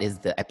 What is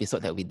the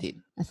episode that we did?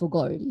 I forgot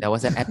already. There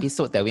was an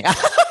episode that we... The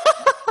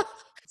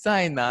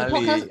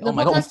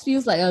podcast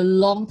feels like a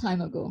long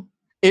time ago.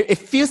 It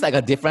feels like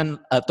a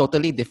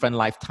totally different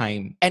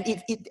lifetime. And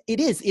it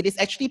is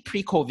actually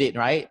pre-COVID,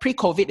 right?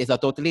 Pre-COVID is a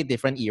totally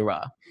different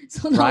era.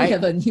 So now we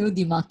have a new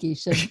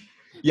demarcation.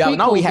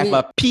 Now we have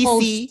a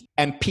PC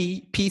and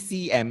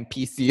PC and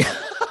PC.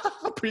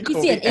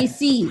 PC and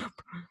AC.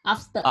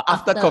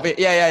 After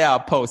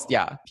COVID. Post,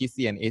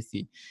 PC and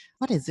AC.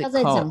 What is it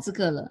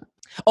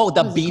called?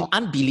 The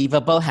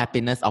unbelievable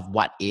happiness of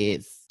what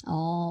is.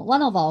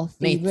 One of our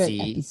favorite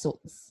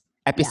episodes.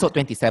 Episode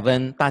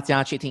 27, 大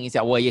家去听一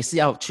下，我也是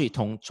要去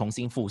重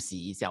新复习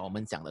一下我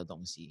们讲的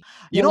东西。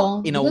You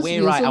know, in a way,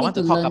 right? I want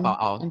to talk about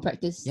our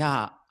practice.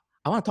 Yeah,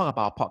 I want to talk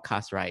about our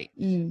podcast, right?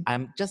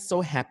 I'm just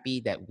so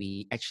happy that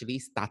we actually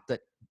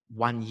started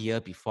 1 year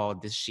before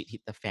this shit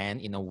hit the fan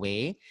in a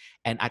way,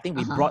 and I think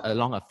we brought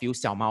along a few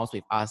xiao maos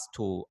with us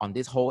on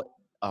this whole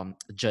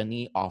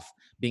journey of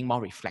being more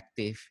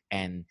reflective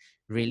and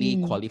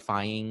really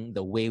qualifying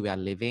the way we are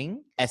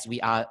living. As we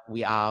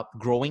are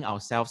growing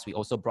ourselves, we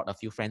also brought a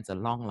few friends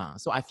along.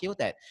 So I feel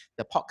that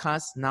the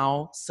podcast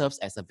now serves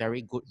as a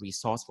very good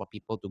resource for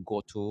people to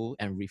go to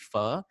and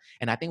refer.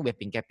 And I think we've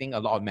been getting a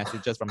lot of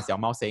messages from Xiao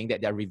Mao saying that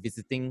they're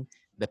revisiting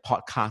the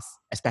podcast,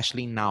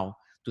 especially now,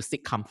 to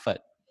seek comfort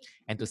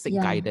and to seek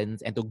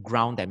guidance and to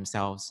ground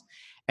themselves.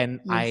 And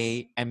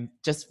I am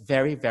just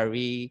very,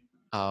 very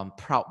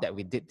proud that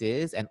we did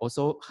this, and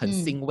also 很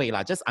欣慰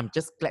啦. I'm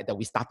just glad that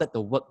we started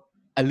the work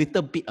a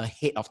little bit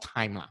ahead of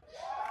time lah.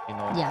 You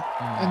know. Yeah.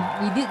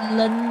 And we did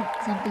learn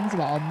some things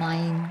about our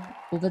mind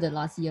over the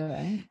last year,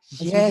 right?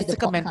 Yes, 这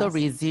个 mental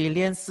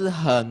resilience 是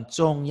很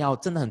重要，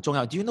真的很重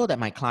要. Do you know that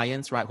my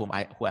clients, right, who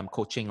I'm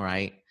coaching,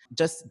 right?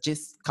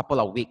 Just couple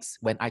of weeks,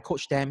 when I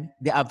coach them,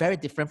 they are very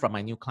different from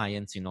my new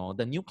clients, you know.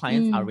 The new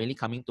clients are really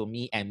coming to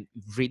me and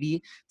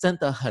really 真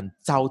的很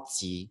着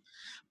急.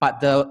 But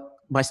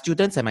my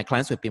students and my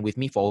clients who have been with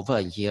me for over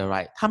a year,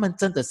 right? 他们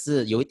真的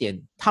是有一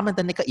点，他们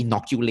的那个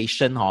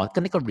inoculation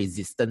跟那个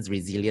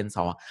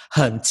resilience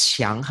很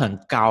强很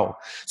高.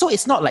 So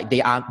it's not like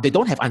they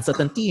don't have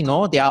uncertainty, you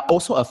know. They are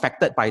also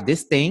affected by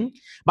this thing,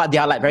 but they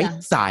are like very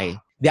zai.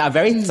 They are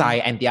very zai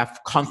and they are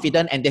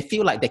confident and they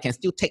feel like they can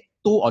still take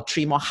 2 or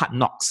 3 more hard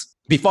knocks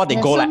before they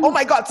go like, oh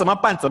my God, 怎么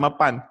办?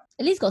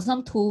 At least got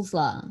some tools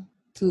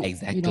to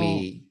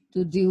exactly.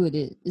 To deal with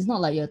it. It's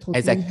not like you're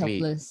totally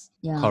helpless.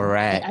 Yeah.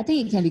 Correct. I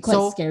think it can be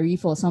quite scary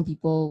for some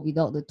people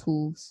without the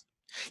tools.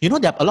 You know,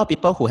 there are a lot of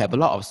people who have a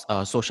lot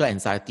of social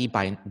anxiety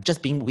by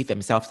just being with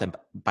themselves and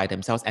by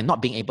themselves and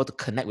not being able to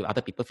connect with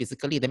other people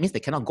physically. That means they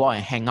cannot go out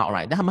and hang out,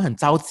 right? Then 他们很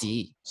着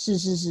急.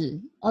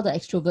 是. All the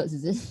extroverts,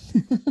 is it?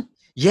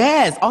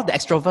 Yes, all the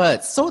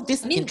extroverts. So the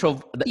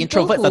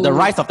introverts are the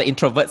rise of the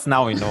introverts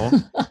now, you know.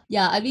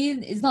 Yeah, I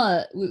mean, it's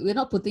not we're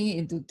not putting it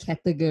into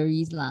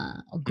categories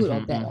or good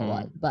or bad or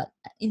what. But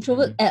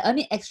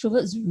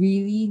extroverts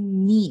really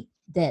need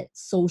that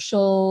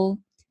social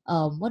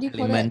what do you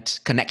call Element,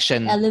 that?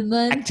 connection,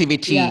 Element,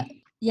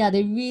 activity. Yeah,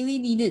 they really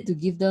needed to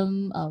give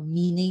them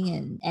meaning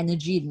and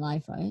energy in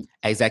life, right?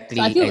 So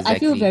Exactly, I feel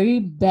exactly. very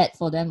bad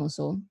for them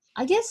also.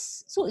 I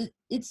guess so.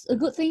 It's a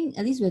good thing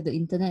at least with the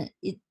internet.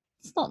 It's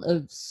not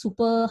a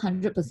super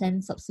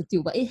 100%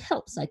 substitute, but it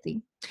helps. I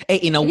think Hey,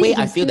 in a at least way, you I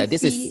can feel still that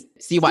this is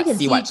still can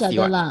see each see other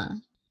what. lah.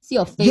 See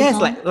your face, Yes,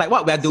 huh? like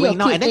what we're See your doing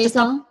now. cute And then face, just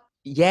now, huh?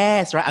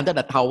 yes, right under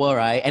the tower,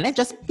 right? And then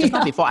just now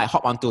Yeah, before I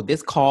hop onto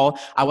this call,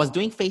 I was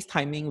doing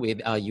FaceTiming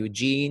with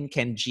Eugene,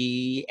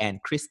 Kenji,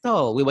 and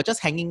Crystal. We were just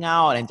hanging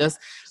out and just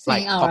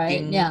saying like out, right?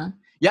 talking. Yeah.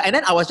 Yeah, and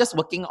then I was just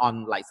working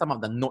on like some of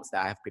the notes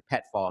that I have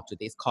prepared for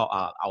today's call,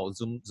 our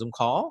Zoom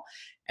call.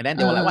 And then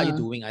they were like, "What are you Uh.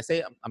 doing?" I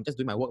say, I'm just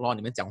doing my work, lor.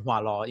 你们讲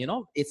话 lor." You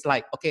know, it's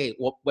like, okay,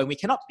 when we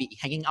cannot be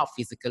hanging out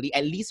physically,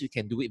 at least we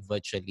can do it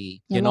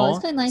virtually, Yeah, you lor, it's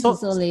know? quite nice So,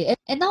 also.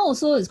 And now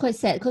also it's quite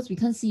sad because we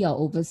can't see our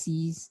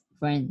overseas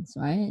friends,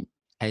 right?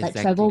 Like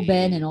travel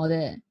ban and exactly. all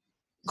that.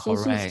 So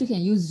still Correct.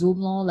 can use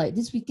Zoom lor. Like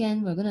this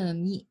weekend we're gonna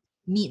meet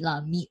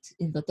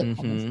inverted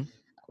commas Mm-hmm.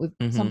 with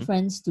some Mm-hmm.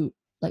 friends to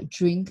like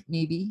drink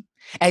maybe.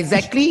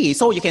 Exactly.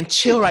 So you can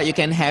chill, right? You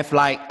can have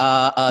like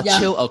a Yeah,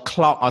 chill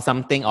o'clock or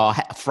something, or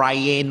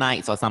Friday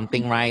nights or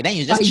something, right? Then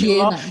you just chill,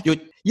 Friday lor.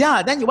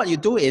 night. What you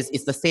do is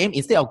it's the same.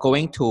 Instead of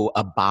going to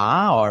a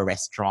bar or a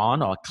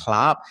restaurant or a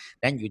club,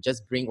 then you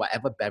just bring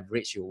whatever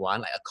beverage you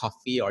want, like a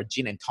coffee or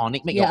gin and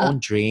tonic, make your Yeah, own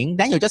drink.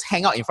 Then you just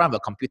hang out in front of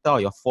a computer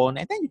or your phone,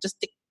 and then you just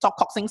talk,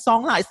 sing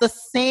song lah. It's the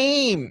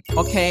same.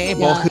 Okay.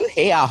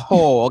 yeah.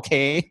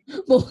 Okay.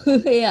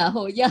 Yeah.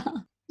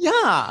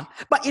 Yeah.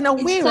 But in a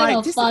It's way, kind right?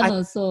 of This fun I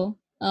also.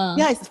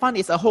 Yeah, it's fun.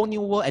 It's a whole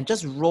new world and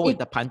just roll with It,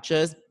 the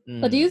punches.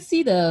 but do you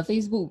see the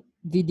Facebook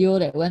video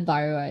that went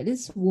viral, right?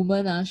 This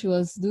woman, she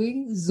was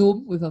doing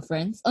Zoom with her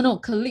friends. Oh no,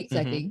 colleagues,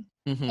 I Mm-hmm. think.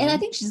 And I Mm-hmm.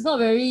 think she's not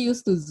very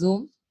used to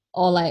Zoom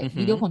or like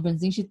video Mm-hmm.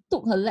 conferencing. She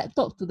took her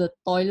laptop to the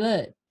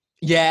toilet.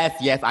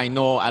 Yes, I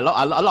know. A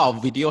lot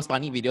of videos,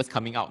 funny videos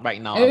coming out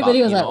right now about,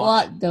 Everybody was like,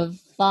 what the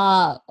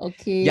fuck?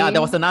 yeah, there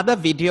was Okay. another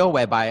video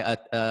whereby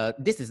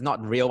this is not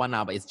real one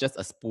now, but it's just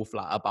a spoof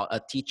lah, about a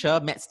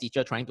teacher, maths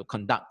teacher, trying to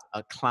conduct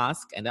a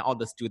class, and then all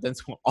the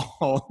students were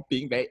all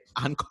being very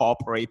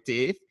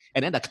uncooperative,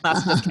 and then the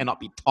class just cannot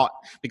be taught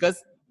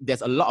because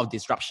there's a lot of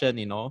disruption,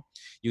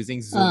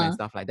 using Zoom and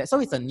stuff like that. So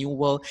it's a new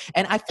world,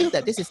 and I feel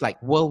that this is like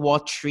World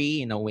War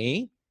III in a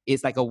way.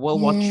 It's like a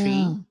World War Yeah.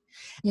 III,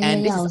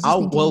 and this I is was just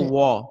thinking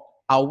that.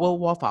 our world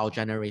war for our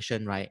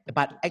generation, right?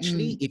 But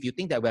actually, if you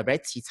think that we're very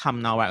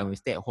chicham now, right, when we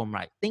stay at home,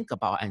 right, think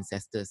about our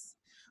ancestors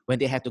when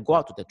they have to go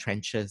out to the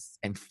trenches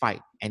and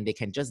fight, and they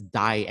can just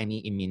die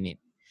any minute,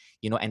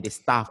 and they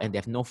starve and they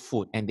have no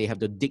food and they have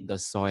to dig the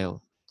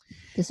soil.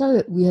 That's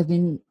why we have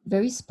been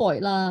very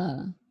spoiled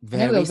lah. And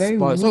then we Very are very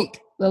spoiled. weak.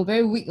 So, We're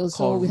very weak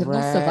also. We have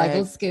no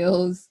survival correct.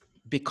 skills.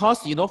 Because,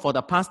 for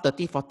the past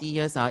 30, 40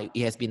 years,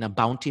 it has been a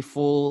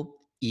bountiful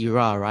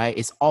era, right?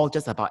 It's all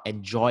just about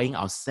enjoying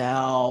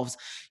ourselves,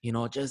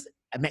 just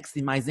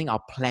maximizing our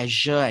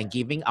pleasure and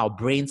giving our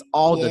brains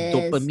all the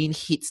dopamine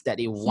hits that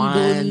it wants.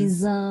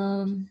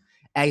 Hedonism.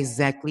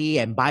 Exactly.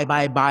 And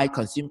buy,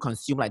 consume,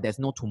 like there's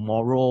no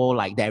tomorrow,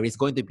 like there is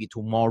going to be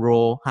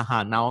tomorrow.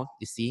 Haha, now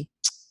you see,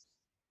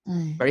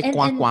 very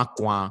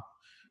kwa.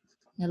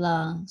 Yeah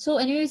lah. So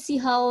anyway, see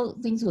how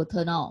things will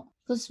turn out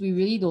because we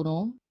really don't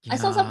know. I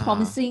saw some Yeah.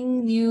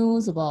 promising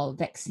news about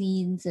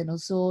vaccines and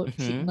also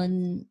Mm-hmm.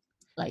 treatment,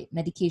 like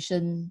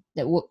medication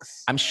that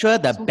works. I'm sure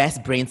the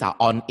best brains are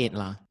on it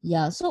lah.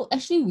 Yeah. So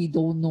actually, we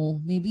don't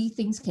know. Maybe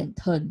things can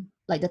turn,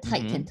 like the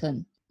tide can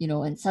turn,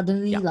 and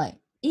suddenly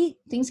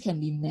things can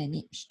be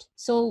managed.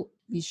 So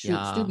we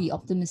should still be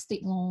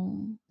optimistic,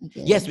 I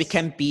guess. Yes, we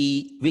can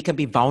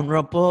be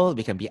vulnerable,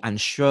 we can be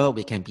unsure,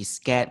 we can be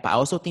scared, but I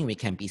also think we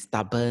can be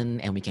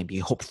stubborn and we can be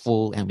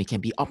hopeful and we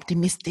can be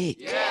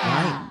optimistic.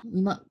 Right?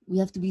 We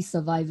have to be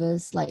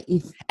survivors. Like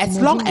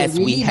as long as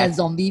we have a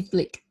zombie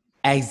flick.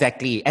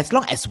 Exactly. As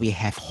long as we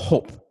have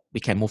hope, we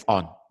can move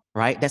on.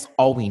 Right? That's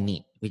all we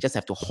need. We just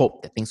have to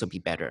hope that things will be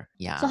better.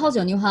 Yeah. So how's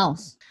your new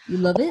house? You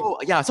love it? Oh,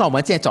 yeah. So 我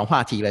们现在转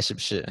话题了，是不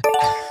是？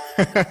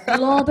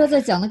不要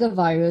再讲那个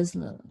virus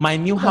了。 My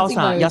new house,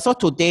 yeah. So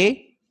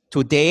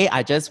today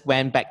I just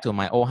went back to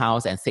my old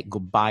house and said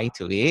goodbye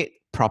to it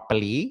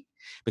properly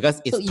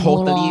because it's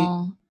totally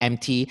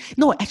empty.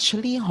 No,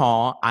 actually,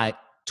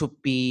 to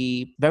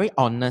be very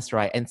honest,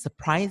 right, and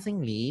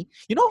surprisingly,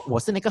 我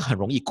是那个很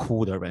容易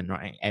哭的人,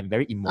 right, and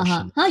very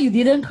emotional. You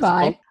didn't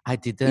cry? So I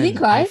didn't. You didn't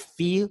cry?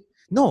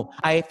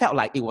 I felt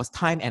like it was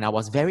time and I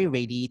was very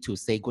ready to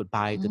say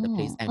goodbye to the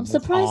place and I'm move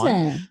surprised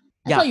on.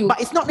 But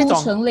it's not 哭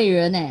成泪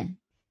人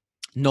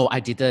No, I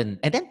didn't.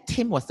 And then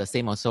Tim was the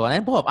same also. And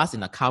then both of us in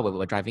the car when we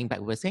were driving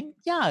back, we were saying,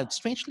 yeah,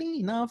 strangely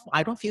enough,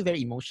 I don't feel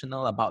very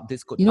emotional about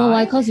this goodbye. You know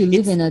why? Because you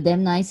live in a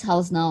damn nice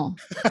house now.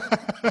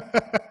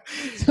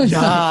 So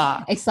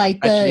yeah.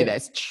 Excited. Actually,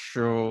 that's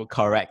true.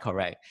 Correct.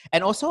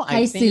 And also,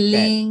 I think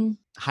ceiling.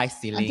 that high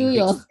ceiling,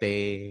 big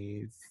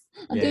space.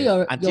 Until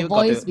your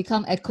voice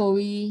become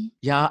echoey.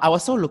 Yeah, I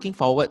was so looking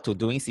forward to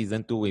doing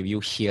season 2 with you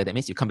here. That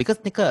means you come because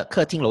那个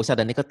客厅楼下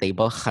的那个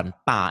table 很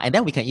大 and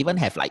then we can even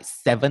have like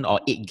 7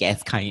 or 8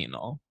 guests kind,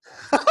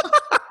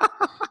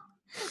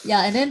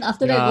 Yeah, and then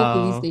after that, go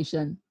police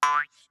station.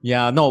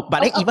 Yeah, no,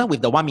 but then even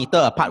with the 1 meter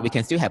apart, we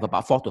can still have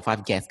about 4 to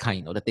 5 guests kind,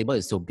 you know, the table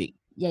is so big.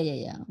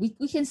 Yeah. We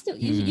can still,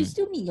 you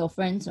still meet your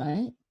friends,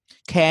 right?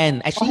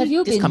 Can. Actually, or have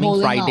you this been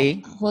coming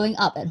Friday, holding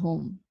up at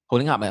home?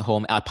 Holding up at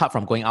home, apart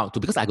from going out to,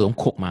 because I don't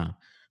cook 嘛。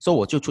所以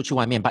我就出去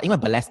外面吧，因为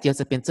Balestier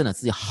这边真的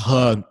是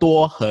很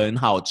多很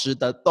好吃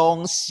的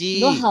东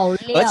西，很多好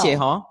料，而且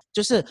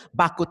就是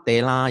Bak Kut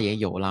Teh 啦也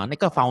有啦，那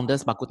个 Founders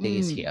Bak Kut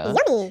Teh is here.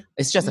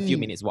 It's just a few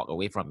minutes walk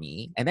away from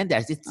me. And then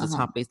there's this zi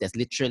char place that's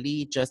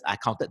literally just, I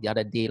counted the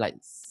other day, like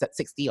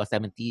 60 or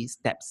 70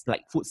 steps,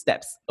 like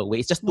footsteps away.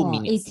 It's just 2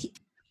 minutes.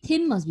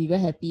 Tim must be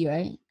very happy,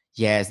 right?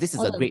 Yes, this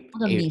is a great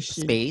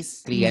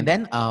space. And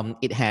then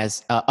it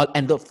has,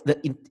 and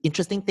the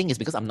interesting thing is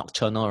because I'm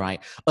nocturnal, right?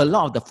 A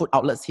lot of the food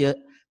outlets here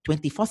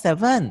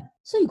 24/7.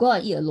 So you go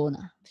out eat alone?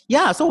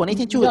 Yeah, so 我那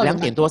天就2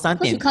点多3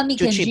点 you can't meet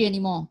Kenji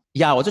anymore.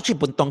 Yeah, 我就去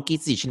Boon Tong Kee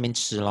自己去那边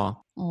吃咯。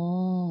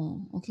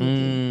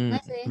Okay.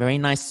 Nice, very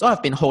nice. So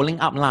I've been holding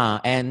up lah,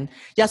 and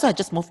yeah, so I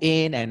just moved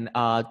in, and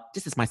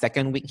this is my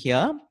second week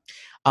here.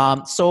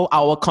 So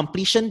our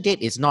completion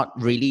date is not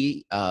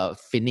really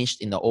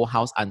finished in the old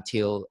house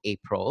until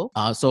April.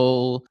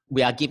 So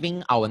we are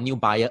giving our new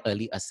buyer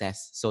early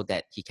access so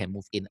that he can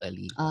move in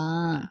early.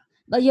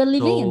 But you're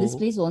living in this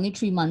place for only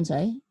 3 months,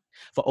 right?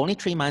 For only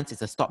 3 months,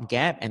 it's a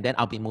stopgap, and then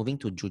I'll be moving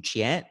to Joo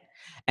Chiat.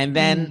 And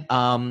then,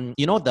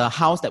 you know, the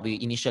house that we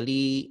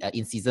initially,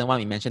 in season 1,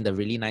 we mentioned the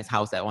really nice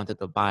house that I wanted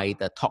to buy.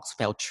 The talks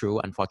fell through,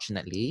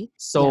 unfortunately.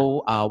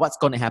 So what's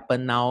going to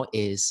happen now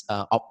is,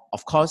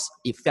 of course,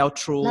 it fell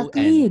through.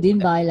 Luckily, you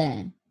didn't buy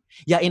land.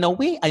 Yeah, in a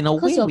way,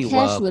 because your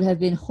cash would have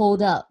been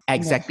held up.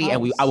 Exactly,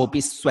 and I will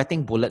be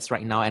sweating bullets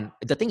right now. And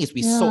the thing is,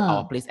 we sold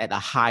our place at a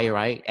high,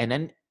 right? And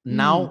then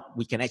now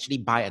we can actually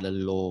buy at a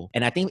low.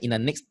 And I think in the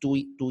next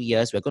two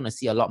years, we're going to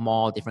see a lot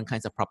more different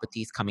kinds of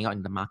properties coming out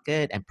in the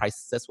market, and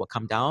prices will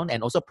come down.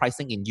 And also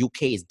pricing in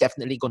UK is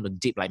definitely going to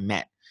dip like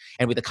mad.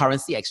 And with the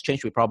currency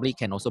exchange, we probably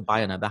can also buy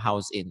another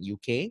house in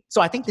UK.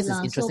 So I think this is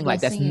interesting. Like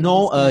there's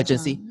no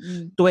urgency.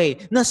 对，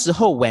那时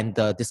候 when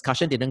the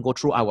discussion didn't go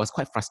through, I was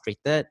quite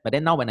frustrated. But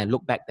then now when I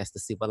look back, there's the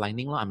silver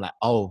lining. I'm like,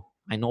 oh,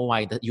 I know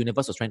why the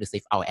universe was trying to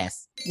save our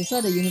ass. That's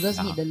why the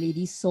universe made the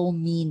lady so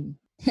mean.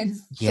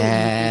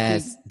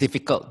 Yes,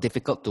 difficult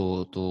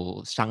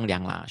to 商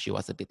量 lah. She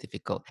was a bit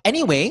difficult.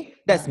 Anyway,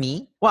 that's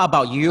me. What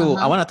about you?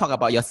 I want to talk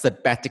about your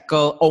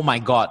sabbatical. Oh my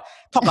God.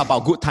 Talk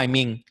about good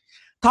timing.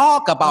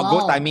 Talk about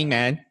good timing,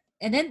 man.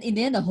 And then in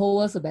the end, the whole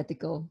world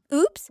sabbatical.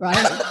 Oops. Right?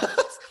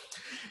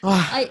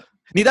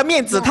 你的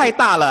面子太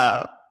大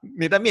了。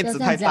你的面子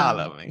太大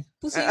了。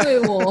不是因为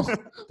我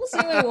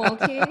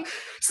okay?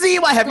 See,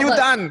 what have you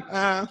done?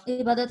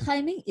 But the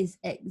timing is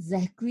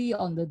exactly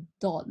on the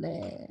dot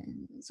leh.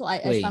 So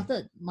I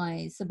started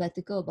my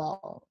sabbatical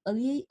about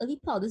early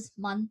part of this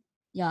month.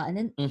 Yeah, and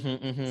then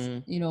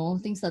you know,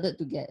 things started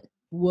to get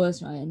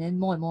worse, right? And then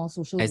more and more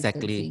social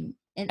distancing.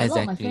 And a lot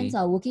of my friends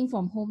are working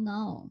from home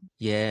now.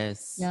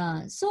 Yes.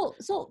 Yeah. So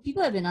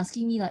people have been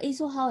asking me like, hey,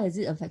 so how has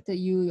it affected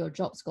you? Your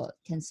jobs got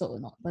cancelled or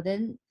not? But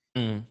then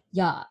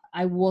yeah,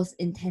 I was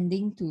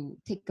intending to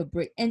take a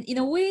break. And in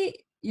a way,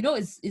 you know,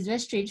 it's very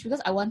strange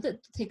because I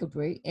wanted to take a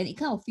break, and it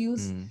kind of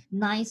feels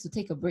nice to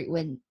take a break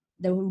when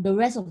the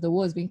rest of the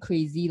world is being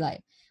crazy,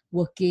 like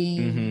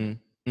working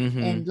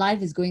and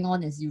life is going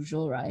on as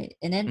usual, right?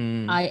 And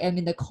then I am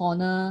in the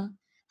corner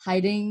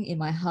hiding in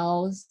my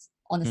house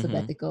on a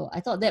sabbatical.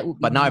 I thought that would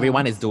be But now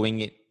everyone is doing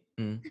it.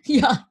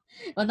 Yeah.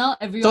 But now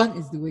everyone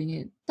is doing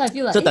it. So I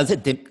feel like... So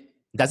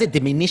does it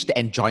diminish the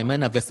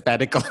enjoyment of your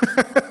sabbatical?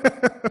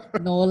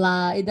 No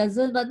lah, it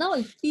doesn't. But now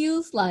it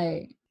feels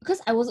like...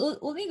 Because I was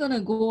only going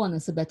to go on a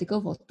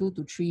sabbatical for 2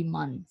 to 3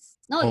 months.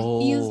 Now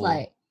it feels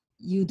like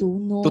you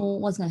don't know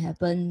what's going to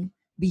happen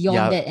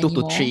beyond that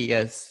anymore. 2 to 3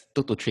 years.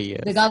 2 to 3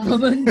 years. The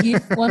government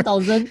gives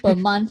 1,000 per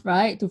month,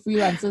 right? To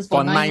freelancers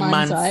for 9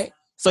 months, right?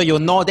 So you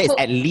know that's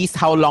at least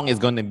how long it's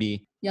going to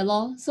be. Yeah,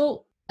 lor.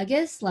 So I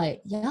guess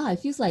like, yeah, it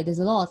feels like there's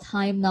a lot of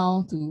time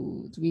now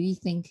to really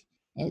think.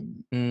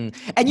 And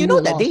you know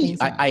that day,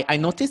 I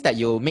noticed that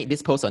you made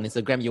this post on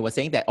Instagram. You were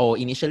saying that,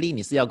 initially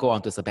你是要 go on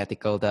to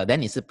sabbatical 的 then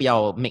你是不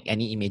要 make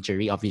any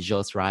imagery or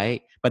visuals,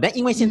 right? But then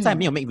因为现在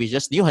没有 make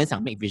visuals, 你又很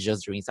想 make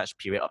visuals during such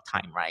period of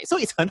time, right? So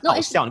it's 很好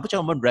笑，你不觉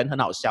得我们人很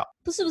好笑？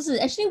不是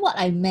Actually, what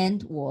I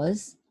meant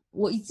was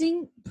我已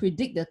经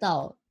predict 得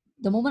到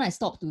the moment I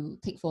stop to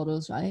take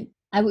photos, right?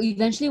 I will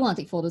eventually want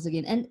to take photos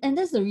again. And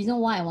that's the reason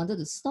why I wanted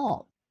to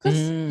stop. Because,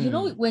 you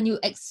know, when you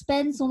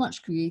expend so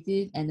much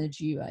creative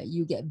energy, right,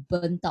 you get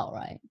burnt out,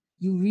 right?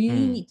 You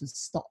really need to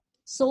stop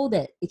so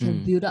that it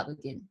can build up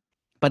again.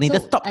 But 你的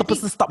stop 都不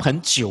是 stop 很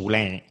久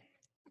嘞，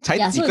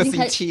才几个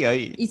星期而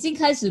已。已经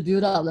开始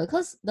build up 了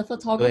because the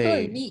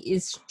photographer in me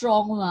is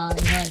strong 嘛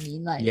you know what I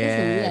mean? Like, that's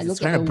the way I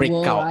look at the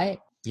world, right?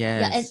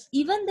 Yes. Yeah, and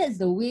even that's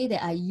the way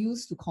that I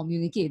use to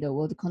communicate with the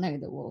world, to connect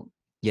with the world.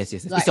 Yes.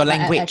 Like, it's your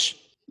language.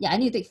 I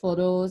need to take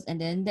photos,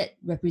 and then that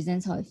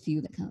represents how I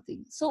feel, that kind of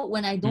thing. So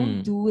when I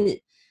don't do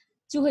it,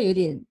 就会有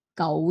点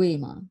搞味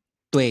嘛。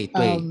对。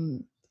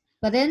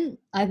But then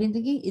I've been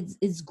thinking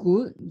it's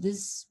good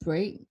this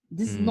break,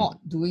 this not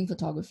doing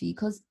photography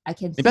because I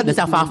can. 你不要等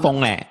下发疯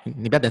嘞！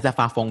你不要等下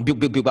发疯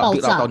build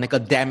到那个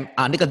dam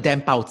那个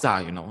dam 爆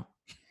炸 ，you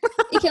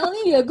know。It can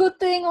only be a good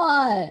thing,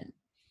 what?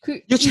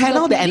 You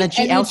channel the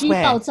energy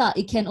elsewhere. 爆炸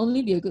It can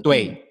only be a good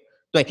thing.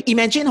 对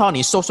 ，imagine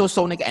你收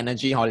那个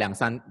energy 两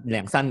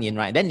三年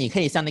right，then 你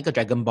可以像那个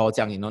Dragon Ball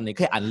这样， you know， 你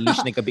可以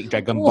unleash 那个 Big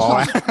Dragon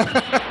Ball。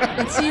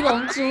七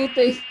龙珠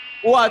对。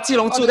哇，七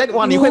龙珠，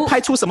哇，你会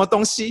拍出什么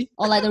东西？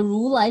哦，来的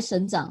如来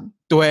神掌。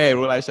对，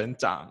如来神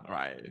掌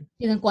 ，right。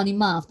变成观音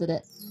妈 after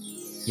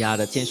that。Yeah，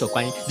 的千手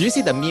观音。Do you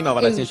see the meme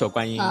about the 千手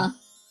观音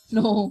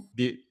？No。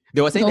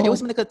我saying 为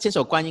什么那个千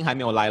手观音还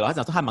没有来了？他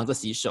讲说他忙着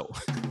洗手。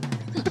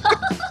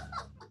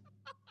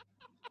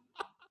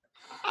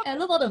I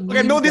love all the memes.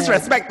 Okay, no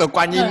disrespect to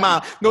观音妈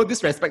 ，no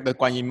disrespect to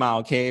观音妈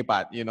 ，OK，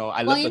 but you know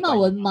I love 观音妈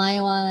文麦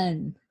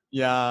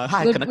one。Yeah， 他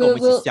还可能跟我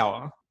们一起笑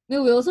啊。No,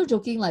 we're also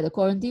joking like the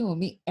quarantine will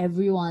make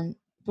everyone,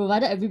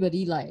 provided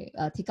everybody like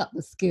take up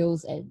the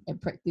skills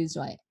and practice,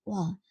 right?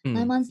 Wow,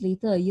 9 months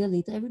later, a year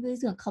later,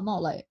 everybody's gonna come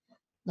out like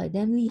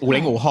damn 厉害。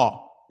505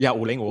号 ，Yeah，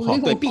 505号，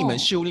对，闭门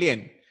修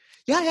炼。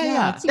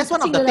Yeah. That's one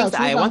of the things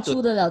that I want to.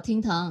 出得了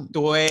厅堂。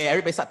对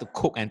 ，everybody start to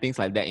cook and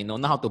things like that, you know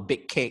how to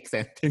bake cakes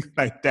and things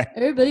like that.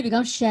 Everybody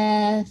become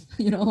chef,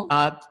 you know.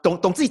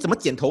 懂自己怎么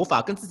剪头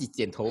发，跟自己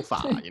剪头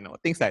发 ，you know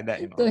things like that,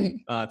 you know. 对，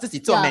自己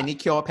做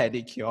manicure,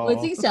 pedicure. 我已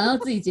经想要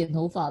自己剪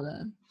头发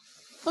了。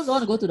First, I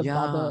want to go to the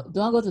barber.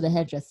 Don't want to go to the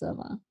hairdresser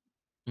嘛。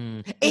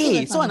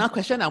So another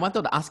question I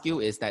wanted to ask you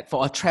is that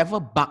for a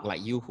travel bug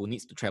like you who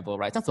needs to travel,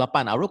 right? 这样怎么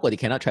办啊？如果你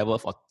cannot travel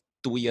for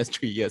 2 years,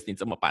 3 years， 你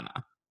怎么办啊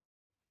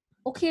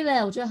？OK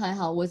嘞，我觉得还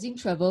好。我已经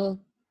travel，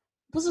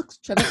 不是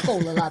travel 够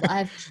了啦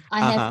，but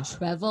I have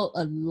traveled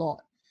a lot,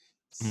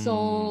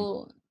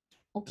 so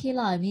OK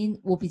啦。I mean，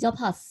 我比较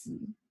怕死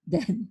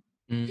 ，then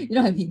you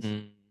know what I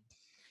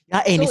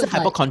mean？ 你是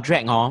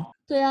hypochondriac 哦？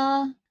对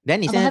啊。then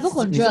你现在你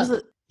是不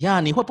是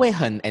你会不会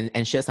很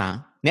anxious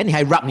啊？你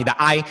还 rub 你的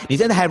eye， 你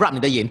现在还 rub 你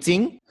的眼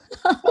睛？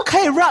我可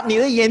以 rub 你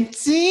的眼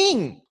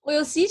睛。我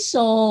有洗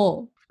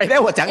手。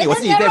但我讲你，我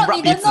自己在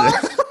rub 鼻子。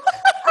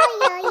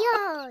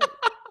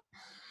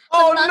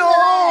Oh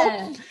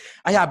no！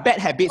 哎呀 ，bad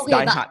habits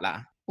die hard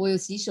啦。我有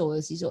洗手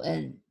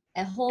，and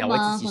at home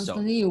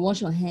constantly you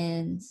wash your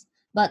hands.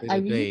 But I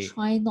really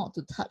try not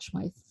to touch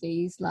my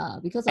face 啦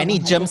because any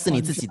germs 是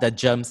你自己的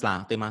germs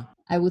啦，对吗？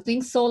 I would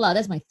think so 啦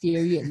 ，that's my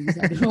theory at least.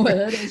 I don't know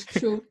whether that's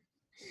true.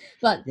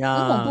 But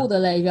很恐怖的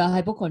嘞 ，if you are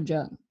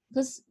hypochondriac,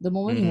 because the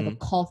moment you have a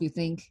cough, you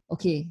think,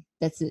 okay,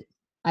 that's it.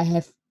 I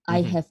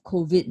have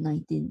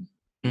COVID-19.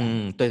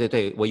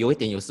 对，我有一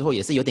点，有时候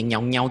也是有点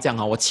喵这样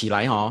哦。我起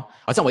来哦，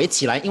好像我一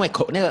起来，因为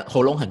那个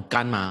喉咙很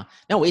干嘛，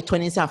然后我一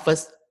吞一下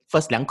first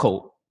 2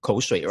口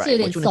水 ，right， 是有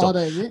点烧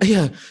的。哎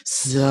呀，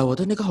死了，我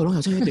的那个喉咙好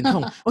像有点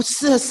痛。哦，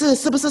是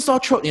不是 sore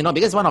throat？ You know,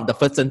 because one of the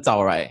first 征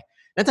兆 ，right？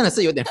 那真的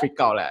是有点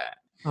freak out 嘞。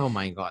Oh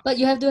my god！ But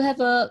you have to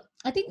have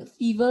I think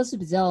fever 是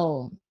比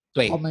较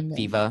对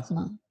fever 是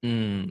吗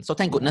？So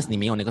thank goodness 你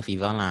没有那个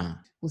fever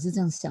啦。我是这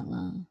样想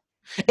啦。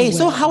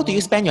So how do you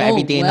spend your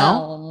everyday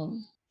now？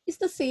 It's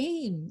the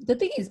same. The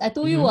thing is, I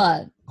told you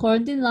what,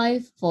 quarantine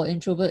life for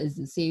introvert is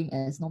the same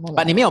as normal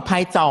life. But 你没有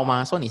拍照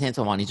吗？说你现在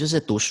做什么？你就是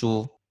读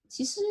书。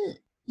其实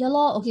yeah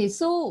lor. Okay,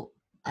 so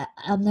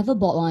I'm never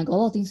bored one. I got a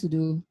lot of things to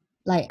do.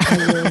 Like I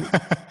will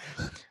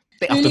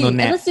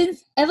really,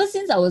 ever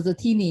since I was a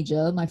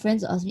teenager, my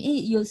friends ask me, "Hey,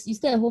 you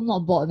stay at home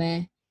not bored,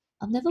 man?"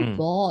 I'm never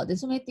bored.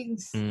 There's so many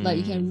things like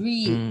you can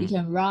read, you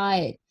can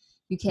write,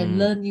 you can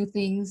learn new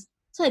things.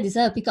 So I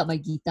decided to pick up my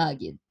guitar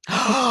again.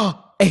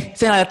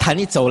 现在弹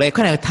一首嘞，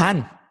快点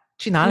弹，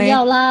去哪里？不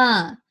要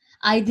啦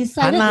I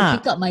decided to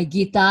pick up my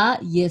guitar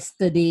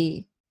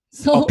yesterday.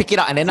 So pick it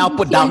up and then now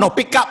put down. No,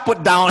 pick up,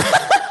 put down.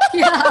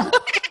 Yeah.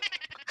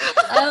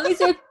 I only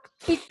say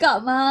pick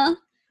up 吗？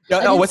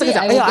我这个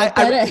讲，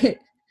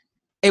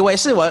我也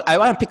是I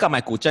want to pick up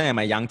my 古筝 and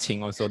my 扬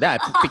琴 also. Then I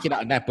pick it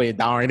up and then I put it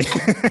down already.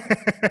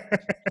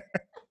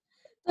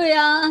 对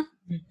啊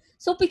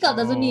So pick up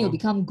doesn't mean you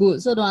become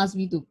good. So don't ask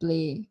me to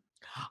play.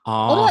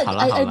 Although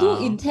I do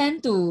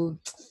intend to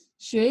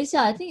学一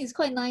下 I think it's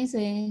quite nice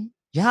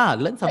Yeah,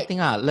 learn something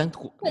learn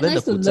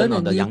nice the 古筝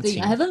or the 扬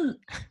琴 I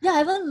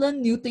haven't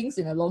learned new things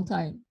in a long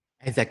time.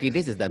 Exactly,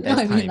 this is the best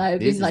time. I mean? I've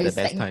been like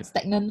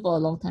stagnant for a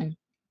long time.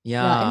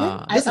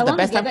 Yeah, this is the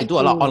best time to do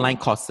a lot of online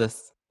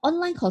courses.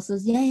 Online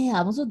courses, yeah.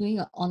 I'm also doing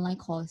an online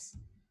course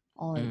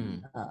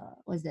on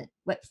what is that?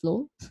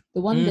 Webflow, the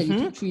one that you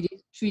took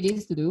 3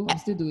 days to do. I'm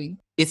still doing.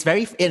 It's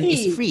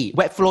it's free.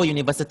 Webflow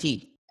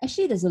University.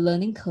 Actually, there's a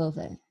learning curve.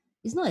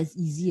 It's not as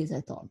easy as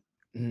I thought.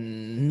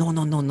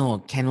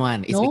 No, can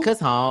one. It's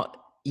because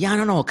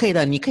no 可以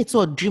的，你可以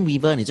做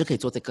Dreamweaver， 你就可以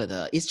做这个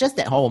的。It's just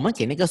that 我们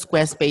给那个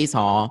Squarespace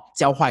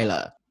教坏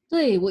了。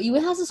对，我以为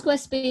它是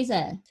Squarespace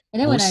and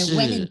then when I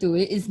went into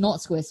it, it's not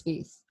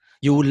Squarespace.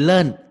 You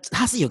learn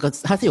它是有个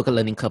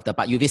learning curve 的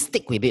but you will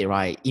stick with it,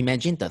 right?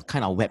 Imagine the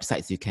kind of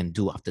websites you can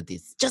do after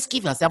this. Just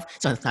give yourself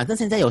反正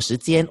现在有时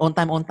间 on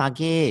time on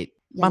target，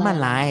 慢慢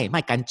来，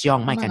卖干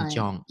姜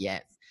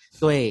yes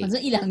对，反正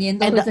1-2年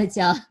都会在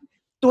家。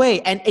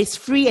and it's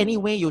free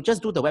anyway. You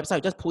just do the website,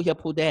 you just pull here,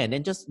 pull there, and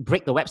then just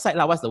break the website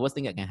lah. What's the worst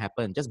thing that can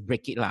happen? Just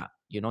break it lah.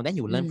 Then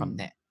you learn from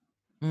that.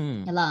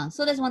 Yeah lah.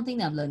 So that's one thing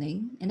that I'm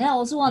learning. And then I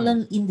also want to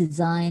learn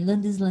InDesign,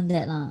 learn this, learn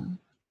that lah.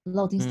 A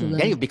lot of things to learn.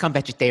 Then you become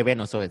vegetarian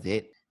also, is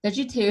it?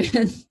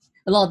 Vegetarian.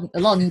 a lot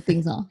of new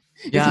things.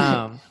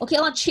 Yeah. Like, okay,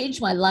 I want to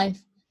change my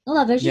life. No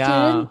lah,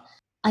 vegetarian. Yeah.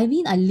 I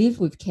mean, I live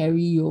with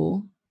Carrie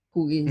Yo,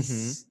 who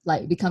is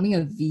like becoming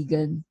a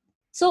vegan.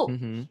 So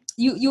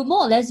you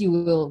more or less you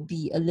will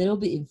be a little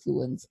bit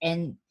influenced,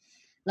 and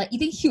like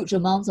eating huge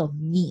amounts of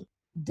meat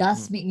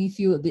does make me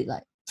feel a bit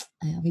like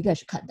maybe I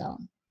should cut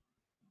down.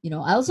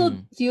 I also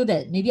feel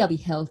that maybe I'll be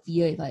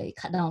healthier if I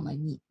cut down on my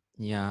meat.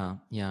 Yeah.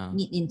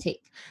 Meat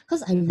intake,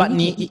 because I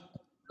really eat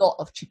a lot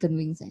of chicken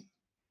wings.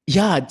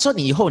 Yeah, 所以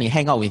你以后你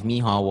hang out with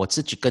me 我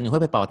吃 chicken， 你会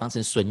不会把我当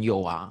成孙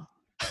友啊？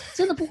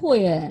真的不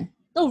会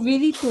No,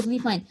 really, totally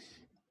fine.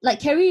 Like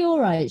Carrie O,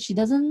 right? She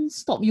doesn't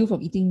stop you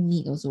from eating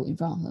meat also in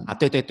front of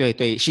her.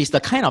 对 She's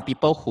the kind of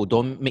people who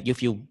don't make you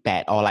feel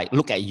bad or like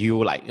look at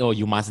you like, oh,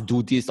 you must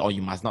do this or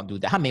you must not do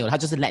that. 她没有，她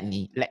就是 let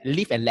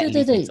live and let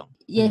live 那种。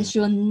Yeah,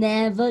 she will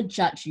never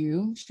judge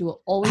you. She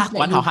will always 她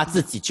管好她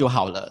自己就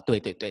好了。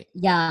对。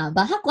Yeah,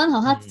 but 她管好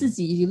她自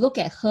己。If you look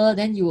at her,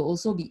 then you will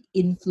also be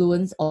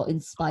influenced or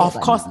inspired. Of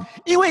course,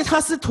 因为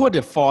她是 Tour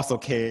de Force,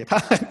 okay? 她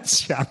很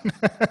强。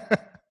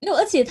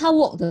而且她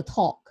walk the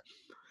talk.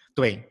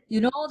 对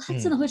他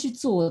真的会去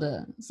做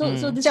的。So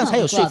this 这样才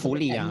有说服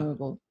力啊。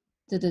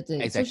对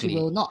Exactly. So she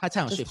will not 她才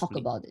有 just 说服 talk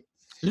力 about it.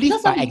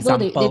 Live by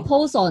example. They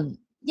post on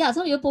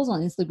some people post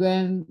on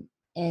Instagram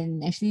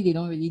and actually they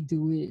don't really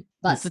do it.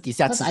 But 私底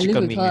下吃 I live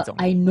with her,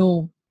 I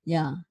know.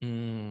 Yeah.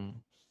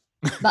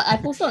 But I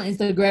posted on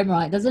Instagram,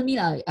 right? Doesn't mean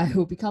I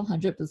will become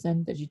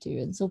 100%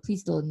 vegetarian. So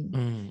please don't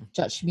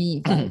judge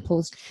me if I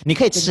post. 你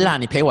可以吃啦，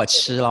你陪我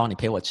吃咯，你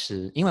陪我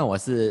吃，因为我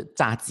是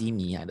炸鸡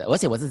迷来的，而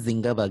且我是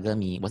Zinger Burger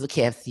迷，我是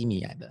KFC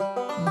迷来的。Oh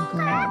my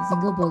god,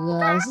 Zinger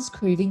Burger! I was just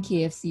craving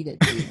KFC that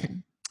day.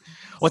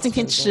 我今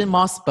天吃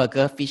Moss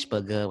Burger, Fish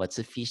Burger， 我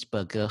吃 Fish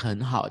Burger 很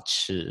好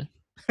吃。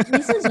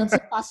你是喜欢吃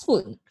fast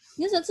food？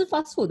 你是喜欢吃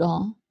fast food 的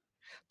哦？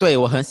对，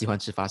我很喜欢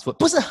吃 fast food，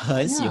 不是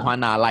很喜欢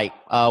啦 ，like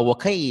我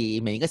可以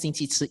每个星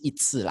期吃一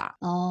次啦。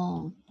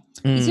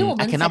以前我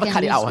们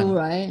secondary school,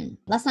 right?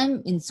 Last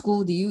time in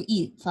school, do you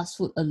eat fast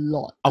food a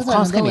lot? Of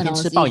course, 可以每天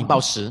吃暴饮暴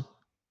食。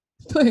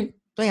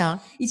对啊，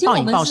以前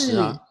我们是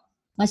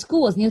my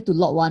school was near to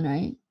Lot One,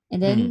 right?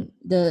 And then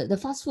the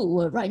fast food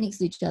were right next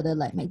to each other,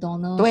 like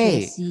McDonald's,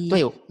 KFC,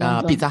 对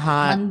Pizza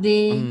Hut,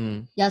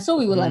 Monday. Yeah, so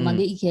we would like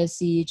Monday eat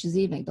KFC,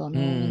 Tuesday eat McDonald's,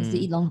 Wednesday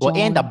eat Long John. 我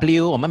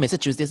A&W， 我们每次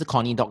Tuesday 是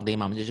Coney Dog Day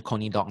嘛，我们就去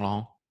Coney Dog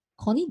咯。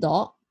Coney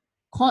Dog?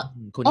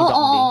 Coney Dog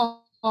Day.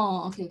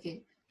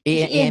 OK.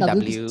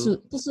 A&W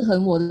不是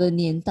很我的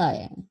年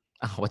代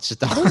我知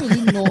道。I don't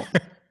really know.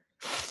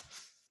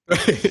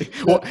 对，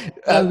我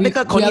那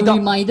个 Coney Dog. We are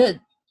reminded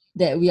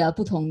that we are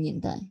不同年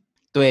代。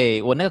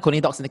对，我那个 Coney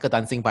Dog 是那个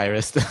Dancing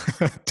Virus 的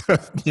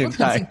年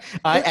代。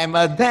I am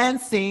a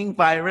dancing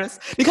virus。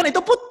你看你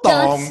都不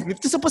懂，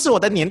这不是我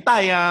的年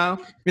代呀。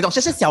你懂这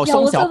是小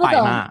松小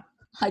白吗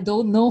？I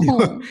don't know 。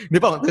你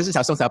不懂这是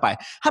小松小白，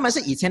他们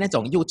是以前那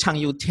种又唱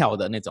又跳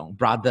的那种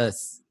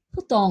brothers。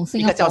不懂，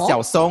一个叫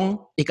小松，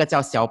一个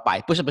叫小白，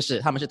不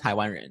是，他们是台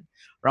湾人。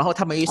然后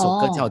他们有一首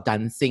歌叫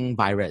Dancing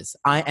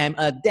Virus。I am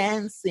a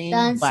dancing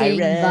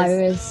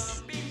virus。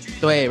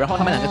对，然后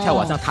他们两个跳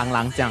舞像螳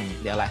螂这样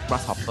 ，they're like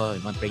grasshopper，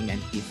 you know, bring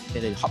mantis，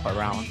 they hop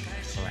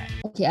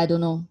around。Correct. Okay, I don't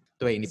know.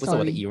 对，你不是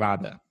我的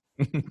era 的。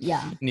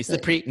Yeah. 你是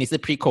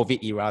pre-COVID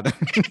era 的。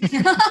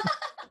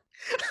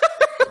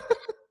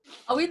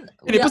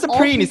你不是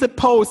pre， 你是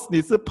post，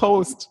 你是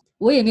post。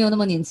我也没有那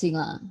么年轻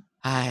啦。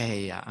哎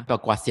呀，不要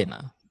挂线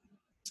了。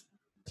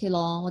Okay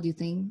咯 ，What do you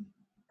think？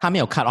 他没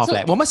有 cut off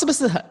嘞，我们是不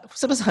是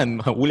很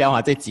无聊啊？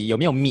这集有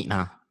没有 meat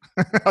啊？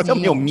好像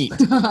没有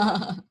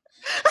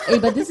meat。Hey,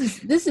 but this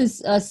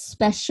is a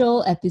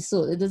special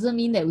episode. It doesn't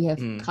mean that we have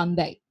come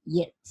back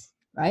yet,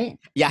 right?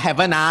 Yeah,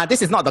 haven't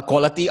This is not the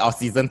quality of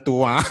season 2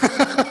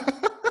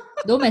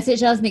 Don't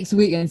message us next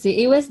week and say,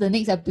 "Hey, where's the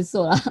next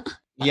episode?"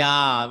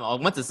 Yeah, 我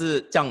们只是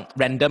这样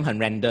random 很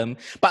random，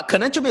 but 可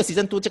能就没有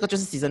season 2， 这个就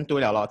是 season 2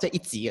了咯，这一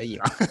集而已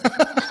啦。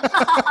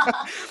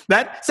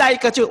然后下一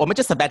个我们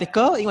就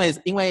sabbatical， 因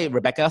为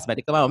Rebecca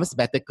sabbatical 嘛，我们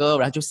sabbatical，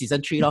 然后就 season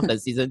 3咯，等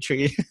season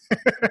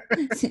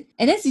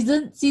 3。And then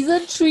season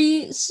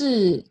 3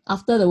是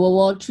after the World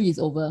War III is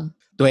over。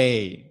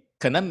对，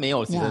可能没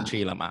有 season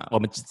 3了嘛，我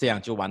们这样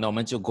就完了，我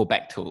们就 go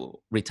back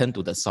to return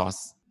to the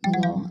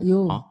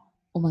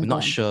source。Oh my we're God.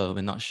 Not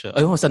sure.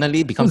 Oh,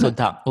 suddenly become so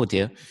dark. Oh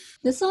dear.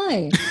 That's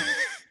why.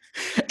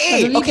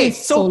 Hey, okay.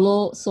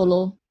 Solo.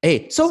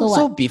 Hey,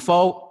 so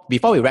before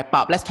we wrap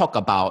up, let's talk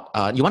about.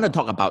 You want to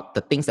talk about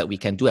the things that we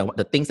can do and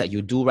the things that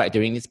you do right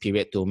during this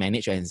period to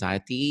manage your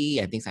anxiety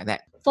and things like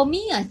that. For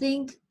me, I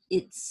think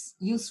it's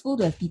useful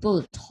to have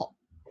people to talk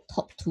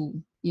to.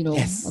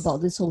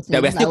 About this whole thing.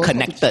 That we're still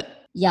connected.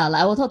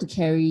 Like I will talk to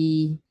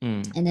Carrie,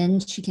 and then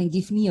she can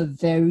give me a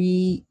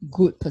very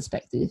good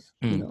perspective,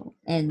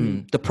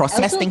 and to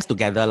process things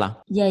together lah.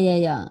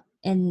 Yeah.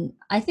 And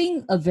I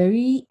think a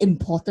very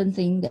important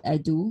thing that I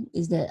do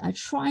is that I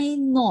try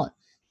not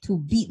to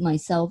beat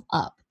myself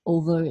up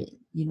over it,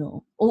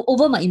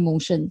 over my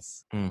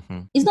emotions. Mm-hmm.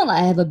 It's not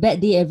like I have a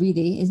bad day every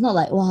day. It's not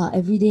like, wow,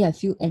 every day I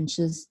feel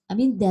anxious. I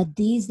mean, there are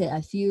days that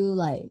I feel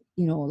like,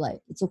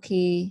 like it's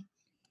okay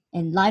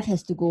and life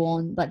has to go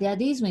on. But there are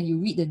days when you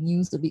read the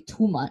news a bit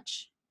too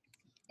much.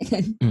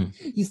 And then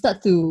you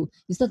start to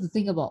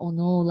think about, oh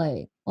no,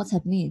 like what's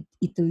happening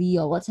in Italy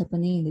or what's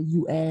happening in the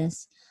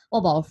US? What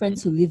about our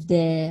friends who live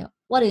there?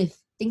 What if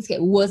things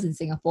get worse in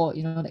Singapore?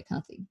 That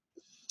kind of thing.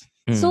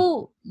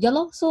 So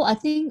so I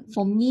think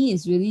for me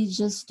it's really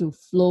just to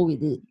flow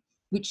with it,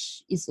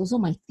 which is also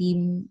my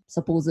theme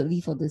supposedly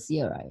for this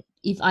year, right?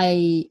 If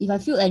I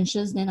feel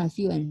anxious, then I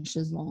feel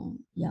anxious long.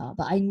 Yeah.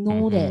 But I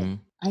know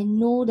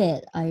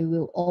that I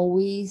will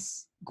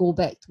always go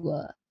back to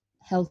a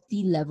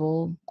healthy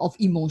level of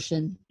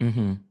emotion,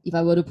 if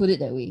I were to put it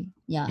that way.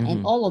 Yeah.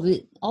 And all of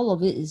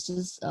it is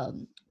just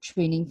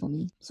training for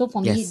me. So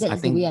for me, Yes, that I is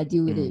the think way I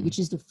deal with it, which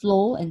is to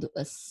flow and to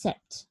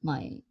accept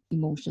my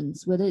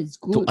emotions, whether it's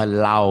to good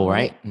allow, or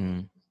whether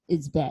right?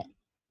 it's bad.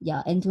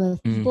 Yeah, and to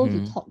have people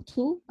to talk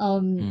to.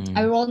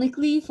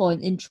 Ironically, for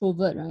an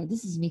introvert, right,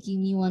 this is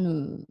making me want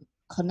to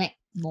connect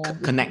more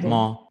with Connect people.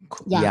 more.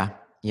 Yeah,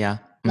 Yeah.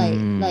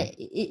 like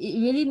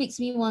it really makes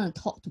me want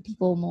to talk to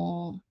people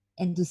more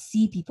and to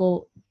see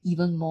people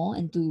even more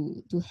and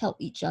to help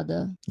each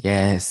other.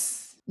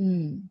 Yes.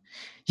 Mm.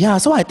 Yeah,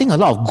 so I think a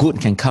lot of good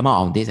can come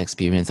out of this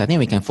experience. I think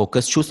we can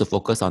choose to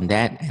focus on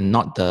that and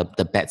not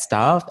the bad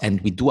stuff.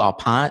 And we do our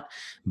part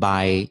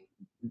by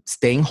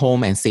staying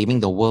home and saving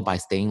the world by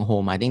staying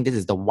home. I think this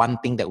is the one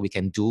thing that we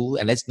can do,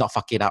 and let's not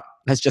fuck it up.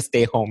 Let's just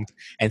stay home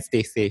and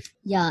stay safe.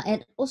 Yeah,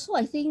 and also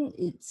I think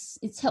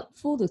it's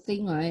helpful to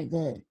think, right,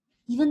 that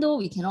even though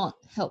we cannot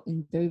help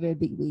in very, very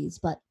big ways,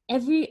 but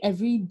every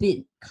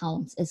bit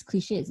counts, as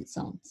cliche as it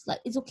sounds. Like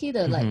it's okay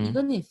to like,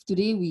 even if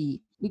today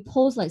we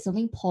post like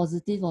something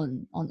positive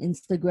on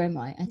Instagram,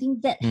 right? I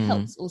think that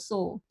helps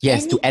also.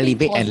 Yes, to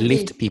Anything elevate and positive,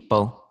 lift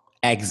people.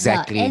 yeah,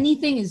 Exactly.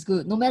 anything is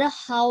good. No matter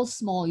how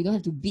small, you don't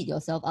have to beat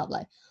yourself up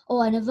like, oh,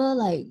 I never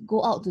like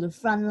go out to the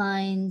front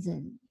lines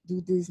and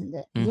do this and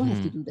that. You don't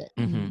have to do that.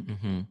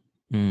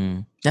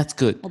 That's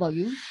good. How about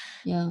you?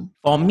 Yeah.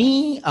 For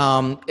me,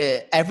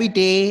 every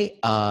day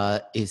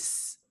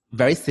is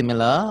very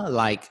similar.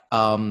 Like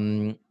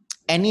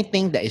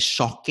anything that is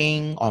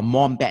shocking or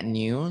more bad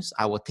news,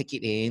 I will take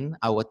it in.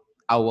 I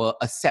will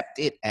accept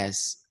it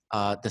as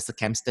the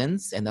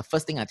circumstance. And the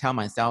first thing I tell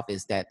myself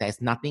is that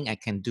there's nothing I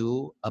can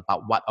do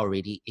about what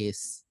already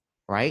is,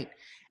 right?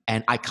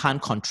 And I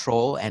can't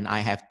control, and I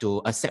have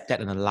to accept that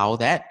and allow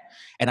that.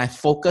 And I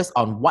focus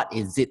on what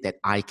is it that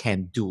I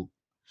can do.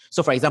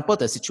 So, for example,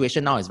 the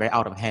situation now is very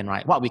out of hand,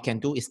 right? What we can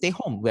do is stay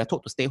home. We are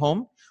told to stay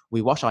home.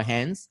 We wash our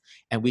hands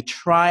and we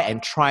try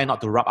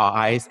not to rub our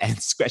eyes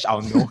and scratch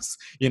our nose.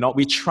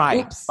 We try,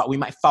 Oops. but we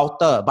might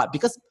falter. But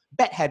because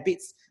bad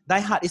habits die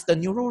hard, it's the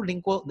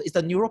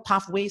neural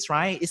pathways,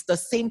 right? It's the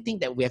same thing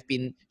that we have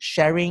been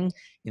sharing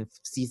in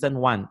season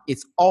 1.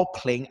 It's all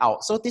playing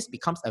out. So this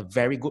becomes a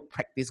very good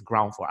practice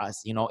ground for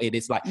us. It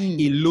is like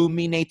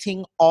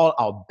illuminating all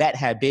our bad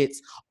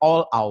habits,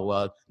 all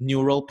our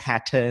neural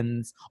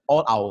patterns,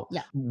 all our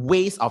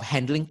ways of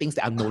handling things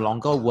that are no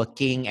longer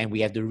working, and we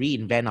have to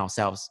reinvent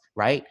ourselves,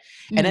 right?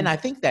 And then I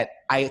think that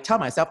I tell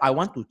myself, I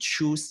want to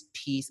choose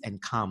peace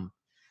and calm.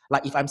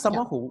 Like if I'm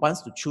someone who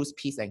wants to choose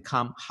peace and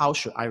calm, how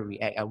should I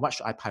react and what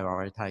should I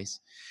prioritize?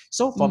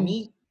 So for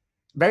me,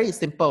 very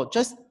simple,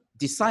 just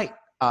decide,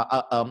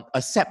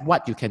 accept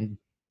what you can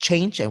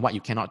change and what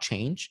you cannot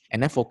change,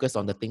 and then focus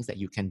on the things that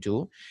you can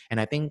do. And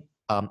I think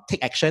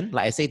take action.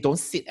 Like I say, don't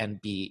sit and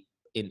be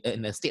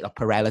in a state of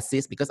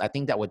paralysis, because I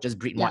think that would just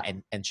breed more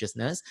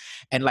anxiousness.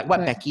 And like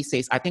what Becky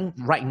says, I think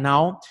right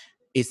now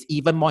it's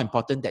even more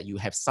important that you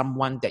have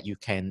someone that you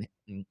can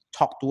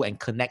talk to and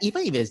connect,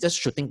 even if it's just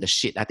shooting the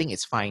shit. I think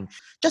it's fine.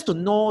 Just to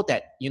know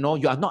that, you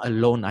are not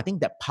alone. I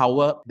think that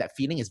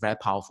feeling is very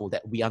powerful,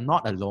 that we are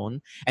not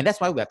alone. And that's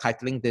why we're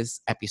titling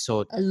this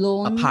episode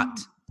Alone, Apart,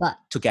 but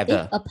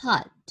Together.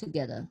 Apart,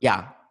 Together.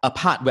 Yeah. We're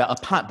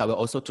apart, but we're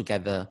also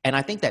together. And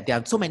I think that there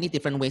are so many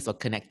different ways of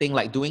connecting,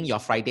 like doing your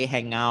Friday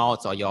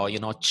hangouts or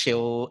your,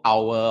 chill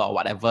hour or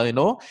whatever,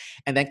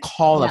 and then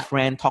call a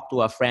friend, talk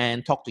to a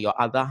friend, talk to your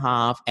other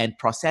half, and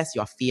process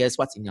your fears,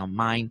 what's in your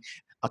mind.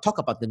 Talk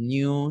about the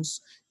news,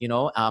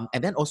 and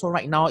then also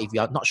right now, if you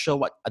are not sure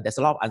there's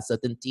a lot of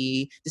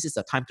uncertainty, this is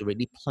a time to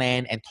really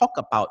plan and talk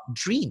about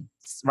dreams,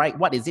 right?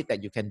 What is it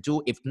that you can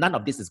do if none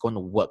of this is going to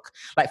work?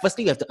 Like,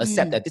 firstly, you have to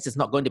accept that this is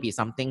not going to be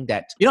something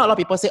that, a lot of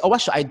people say, oh,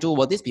 what should I do?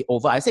 Will this be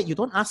over? I said, you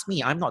don't ask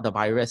me. I'm not the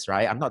virus,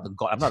 right? I'm not the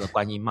God. I'm not the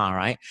Guan Yin Ma,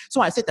 right?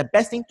 So I said, the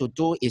best thing to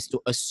do is to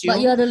assume.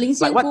 But you're the Ling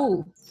Xian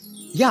Gu.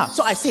 Yeah.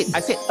 So I said,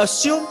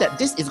 assume that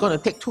this is going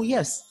to take 2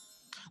 years,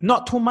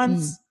 not 2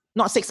 months.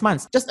 Not 6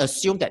 months. Just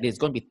assume that it's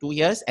going to be 2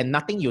 years and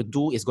nothing you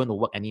do is going to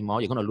work anymore.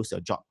 You're going to lose your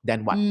job.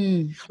 Then what?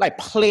 Like,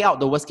 play out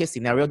the worst case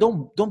scenario.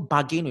 Don't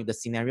bargain with the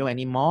scenario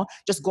anymore.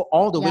 Just go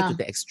all the way to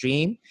the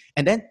extreme.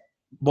 And then,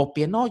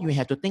 you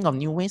have to think of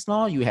new ways.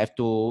 You have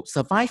to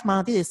survive.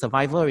 This is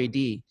survival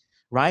already.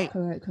 right?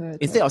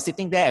 Instead of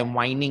sitting there and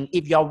whining.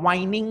 If you're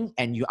whining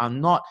and you are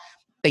not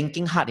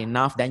thinking hard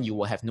enough, then you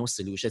will have no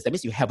solutions. That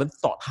means you haven't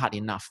thought hard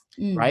enough,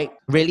 right?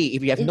 Really,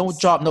 if you have no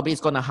job,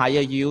 nobody's going to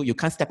hire you, you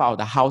can't step out of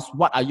the house,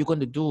 what are you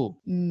going to do?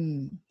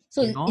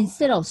 So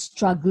instead of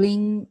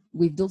struggling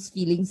with those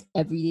feelings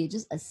every day,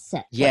 just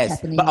accept what's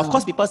happening. But of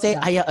course, people say,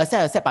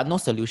 accept, but no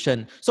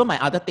solution. So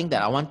my other thing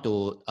that I want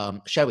to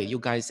share with you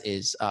guys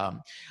is,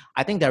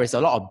 I think there is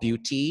a lot of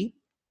beauty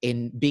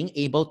in being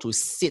able to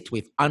sit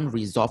with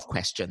unresolved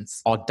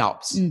questions or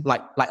doubts.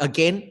 Like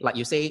again, like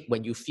you say,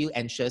 when you feel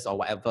anxious or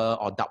whatever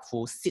or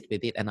doubtful, sit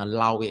with it and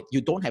allow it.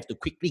 You don't have to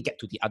quickly get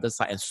to the other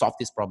side and solve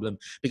this problem,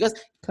 because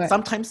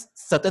sometimes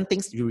certain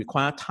things you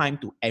require time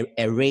to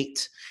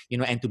aerate,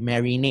 and to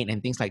marinate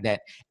and things like that.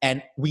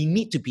 And we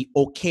need to be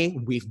okay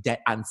with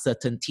that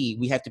uncertainty.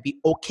 We have to be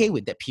okay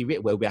with that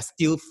period where we are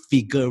still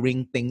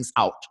figuring things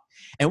out.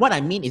 And what I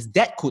mean is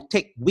that could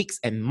take weeks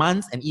and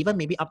months and even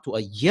maybe up to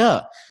a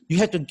year. You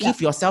have to give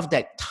yourself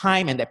that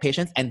time and that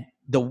patience. And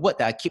the word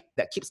that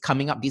keeps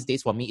coming up these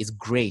days for me is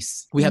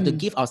grace. We have to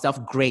give ourselves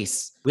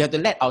grace. We have to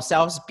let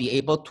ourselves be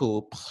able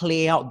to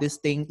play out this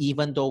thing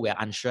even though we're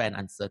unsure and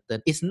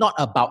uncertain. It's not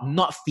about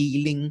not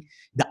feeling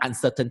the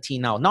uncertainty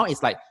now. Now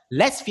it's like,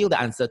 let's feel the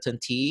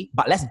uncertainty,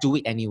 but let's do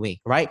it anyway,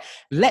 right?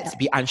 Let's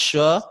be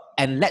unsure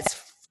and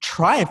let's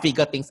try and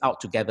figure things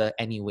out together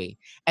anyway.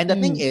 And the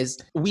thing is,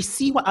 we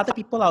see what other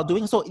people are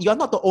doing. So you're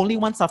not the only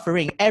one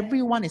suffering.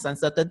 Everyone is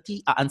uncertain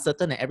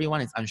and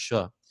everyone is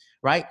unsure,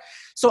 right?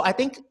 So I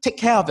think take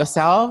care of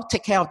yourself,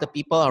 take care of the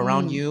people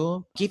around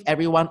you, give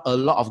everyone a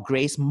lot of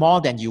grace, more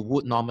than you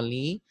would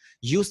normally.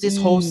 Use this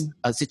whole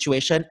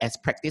situation as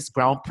practice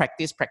ground.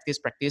 Practice.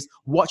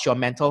 Watch your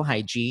mental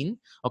hygiene,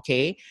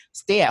 okay?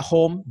 Stay at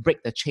home,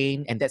 break the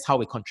chain, and that's how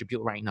we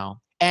contribute right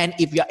now. And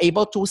if you're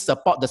able to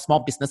support the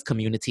small business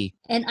community.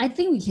 And I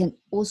think we can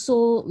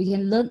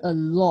learn a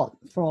lot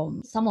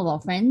from some of our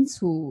friends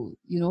who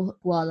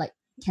are like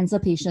cancer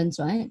patients,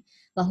 right?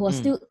 But who are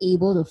still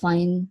able to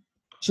find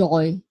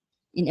joy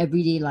in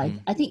everyday life.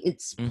 I think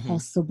it's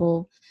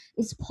possible.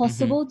 It's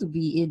possible to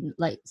be in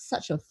like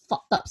such a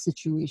fucked up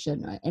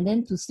situation, right? And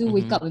then to still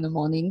wake up in the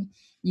morning,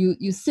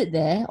 you sit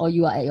there or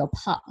you are at your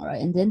park,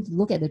 right? And then to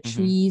look at the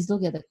trees,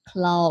 look at the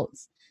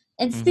clouds,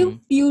 and still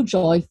feel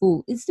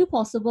joyful. It's still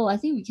possible. I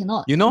think we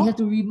cannot. We have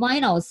to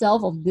remind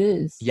ourselves of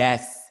this.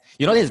 Yes.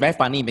 This is very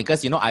funny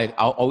because,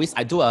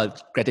 I do a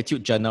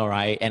gratitude journal,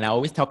 right? And I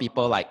always tell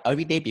people, like,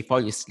 every day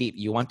before you sleep,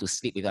 you want to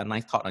sleep with a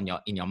nice thought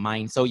in your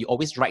mind. So you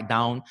always write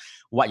down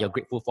what you're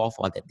grateful for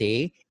that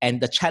day.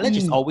 And the challenge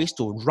is always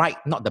to write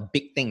not the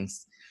big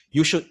things.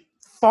 You should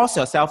force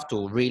yourself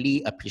to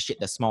really appreciate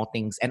the small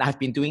things. And I've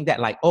been doing that,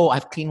 like, I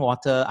have clean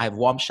water, I have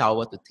warm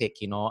shower to take,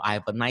 I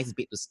have a nice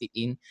bed to sleep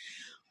in.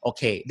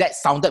 Okay, that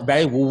sounded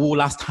very woo-woo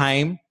last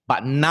time,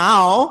 but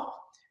now,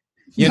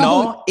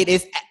 it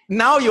is,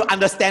 now you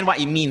understand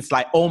what it means.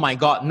 Like, oh my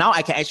God, now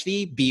I can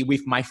actually be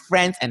with my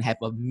friends and have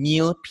a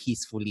meal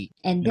peacefully.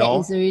 And that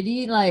is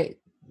already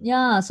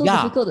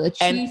difficult to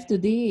achieve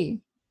today.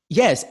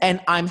 Yes,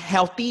 and I'm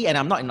healthy and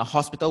I'm not in the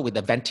hospital with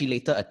a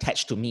ventilator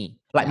attached to me.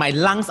 Like my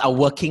lungs are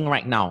working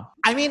right now.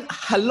 I mean,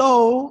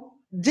 hello,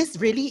 this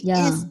really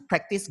is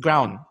practice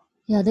ground.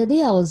 Yeah, that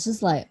day I was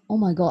just like, oh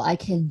my God, I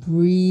can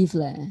breathe.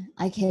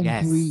 I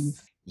can breathe.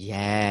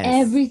 Yes.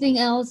 Everything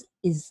else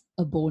is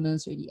a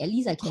bonus already. At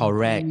least I can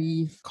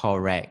breathe.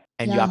 Correct.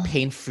 And you are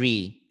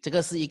pain-free. 这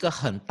个是一个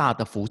很大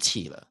的福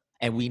气了.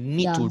 And we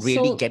need to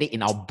really get it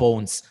in our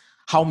bones.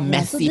 How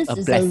massive a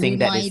blessing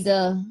that is.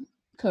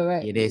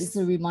 Correct. It is. It's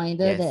a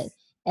reminder that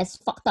as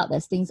fucked up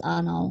as things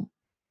are now,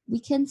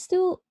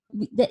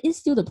 there is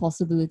still the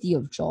possibility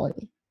of joy.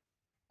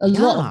 A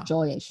lot of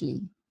joy,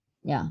 actually.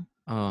 Yeah.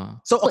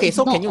 So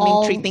can you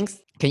name 3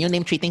 things? Can you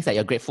name 3 things that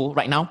you're grateful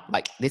right now,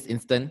 like this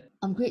instant?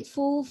 I'm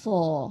grateful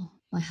for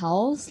my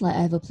house. Like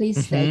I have a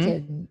place that I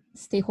can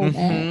stay home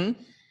at,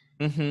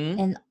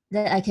 and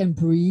that I can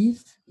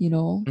breathe.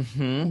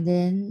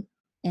 And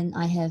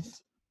I have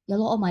a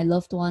lot of my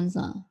loved ones.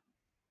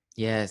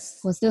 Yes.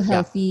 Who are still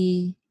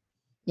healthy.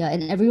 Yeah,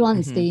 and everyone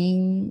is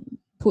staying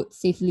put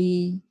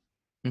safely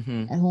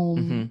at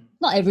home.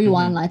 Not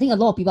everyone. I think a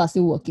lot of people are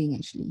still working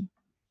actually.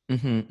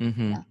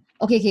 Yeah.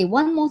 Okay.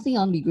 One more thing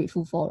I want to be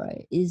grateful for,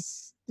 right,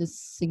 is the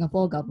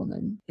Singapore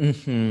government.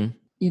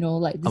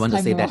 Like this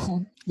time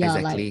around. Yeah,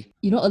 exactly.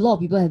 Like, a lot of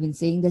people have been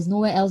saying there's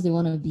nowhere else they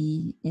want to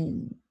be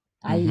in.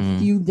 I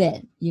feel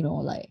that,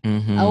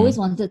 I always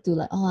wanted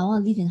to I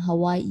want to live in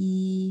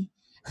Hawaii,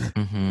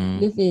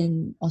 live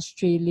in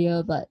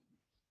Australia, but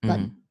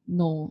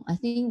no, I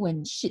think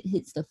when shit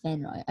hits the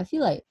fan, right, I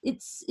feel like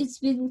it's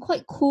been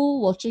quite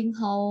cool watching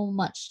how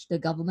much the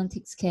government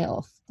takes care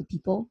of the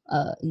people,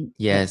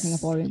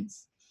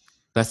 Singaporeans.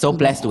 We're so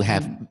blessed to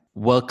have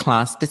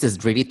world-class, this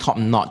is really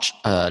top-notch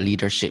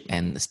leadership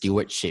and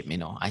stewardship,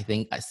 I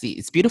think I see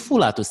it's beautiful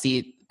to see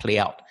it play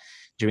out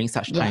during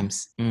such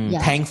times.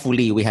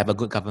 Thankfully, we have a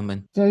good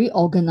government. Very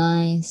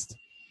organized,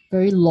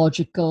 very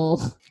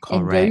logical,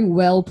 and very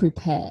well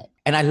prepared.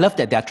 And I love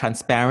that they're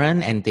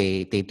transparent and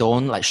they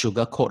don't like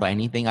sugarcoat or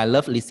anything. I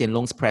love Lee Hsien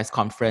Loong's press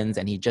conference,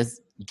 and he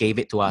just gave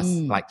it to us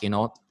like,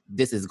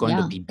 this is going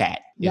to be bad.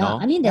 You know?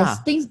 I mean, there are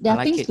things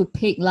to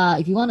pick lah.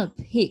 If you want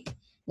to pick,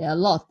 there are a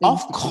lot of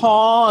things. Of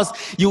course,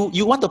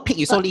 you want to pick,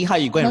 you so 厉害,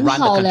 you go and run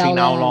the country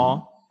now,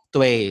 lor.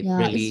 对,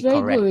 really, it's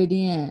very correct. good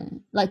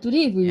already. Like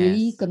today, if we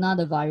really kena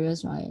the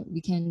virus, right, we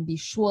can be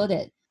sure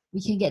that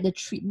we can get the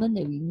treatment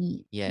that we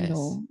need. Yes,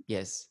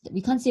 yes.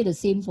 We can't say the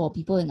same for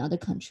people in other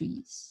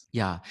countries.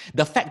 Yeah,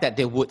 the fact that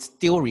they would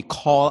still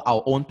recall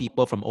our own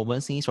people from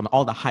overseas, from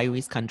all the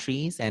high-risk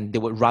countries, and they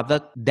would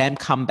rather them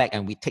come back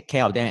and we take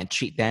care of them and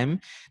treat them,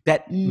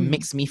 that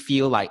makes me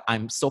feel like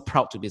I'm so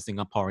proud to be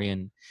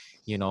Singaporean,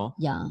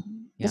 Yeah.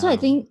 That's why I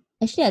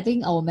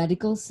think our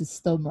medical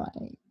system,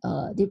 right,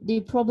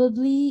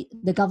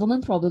 the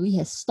government probably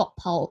has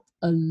stockpiled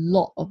a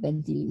lot of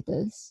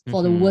ventilators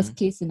for the worst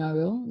case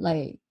scenario,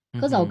 like,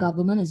 because our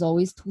government is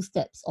always 2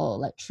 steps or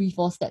like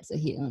 3-4 steps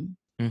ahead.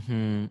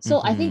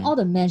 So I think all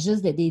the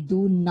measures that they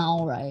do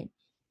now, right,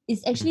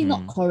 is actually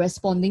not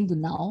corresponding to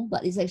now,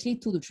 but it's actually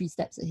 2 to 3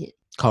 steps ahead.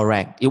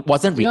 Correct. It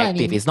wasn't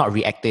reactive. It's not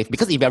reactive.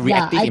 Because if you're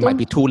reactive, it might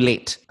be too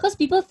late. Because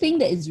people think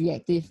that it's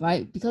reactive,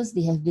 right? Because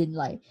they have been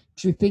like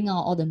dripping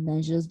out all the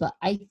measures. But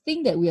I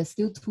think that we are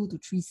still 2 to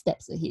 3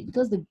 steps ahead.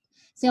 Because the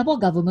Singapore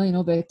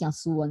government, very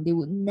kiasu one. They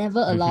would never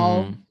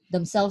allow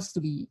themselves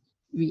to be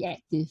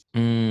reactive.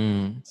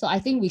 So I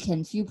think we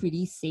can feel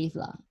pretty safe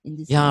in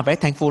this sense. Very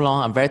thankful.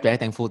 I'm very, very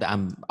thankful that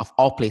I'm, of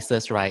all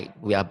places, right,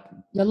 we are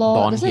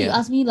born that's here. Why you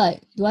ask me,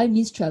 like, do I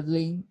miss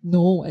traveling?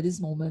 No, at this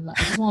moment. Like,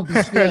 I just want to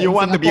be here. You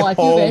want Singapore. to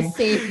be home. I feel very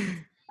safe.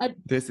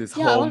 This is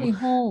home. I want to be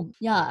home.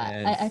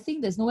 Yes. I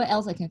think there's nowhere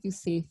else I can feel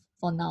safe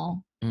for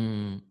now.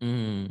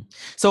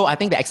 So I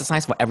think the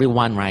exercise for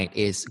everyone, right,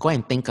 is go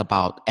and think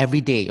about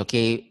every day,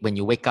 okay, when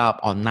you wake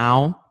up or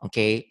now,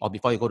 okay, or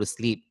before you go to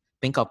sleep,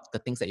 think of the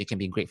things that you can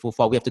be grateful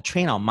for. We have to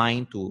train our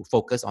mind to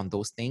focus on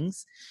those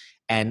things.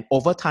 And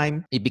over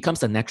time, it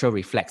becomes a natural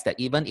reflex that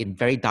even in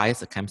very dire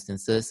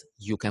circumstances,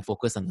 you can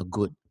focus on the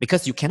good.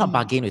 Because you cannot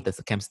bargain with the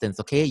circumstance,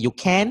 okay? You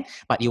can,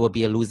 but it will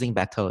be a losing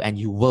battle and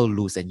you will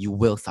lose and you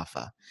will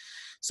suffer.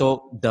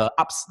 So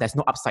there's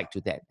no upside to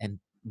that. And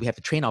we have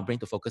to train our brain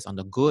to focus on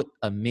the good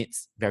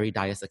amidst very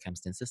dire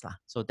circumstances.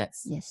 So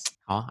that's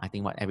I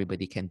think what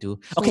everybody can do.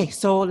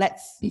 So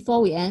let's...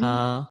 Before we end,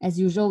 as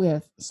usual, we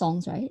have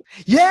songs, right?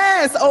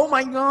 Yes! Oh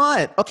my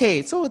God!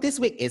 Okay, so this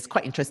week is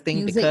quite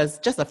interesting because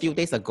just a few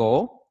days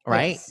ago,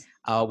 right,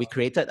 we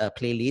created a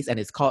playlist and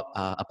it's called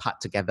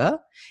Apart Together.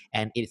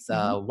 And it's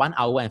 1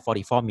 hour and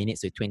 44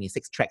 minutes with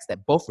 26 tracks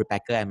that both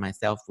Rebecca and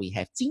myself, we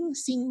have 精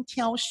心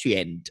挑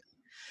选.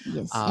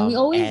 Yes,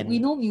 and we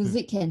know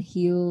music can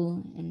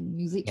heal and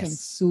music can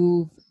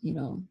soothe,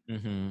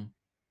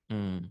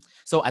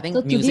 So I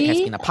think music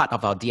has been a part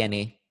of our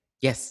DNA.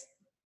 Yes.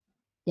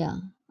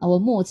 Yeah, our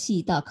默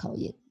契大考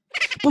验。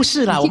不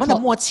是啦，我们的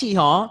默契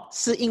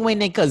是因为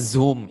那个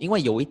Zoom， 因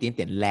为有一点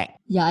点 lag.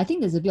 Yeah, I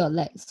think there's a bit of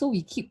lag. So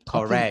we keep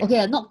talking. Correct.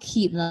 Okay, not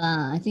keep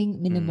lah. I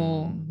think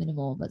minimal,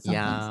 but sometimes.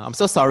 Yeah, I'm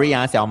so sorry,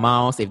 Xiao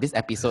Mouse, if this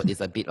episode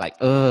is a bit like,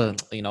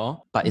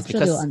 but it's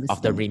because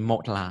of the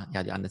remote lah.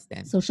 Yeah, you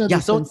understand. Social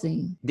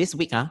distancing. So this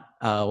week,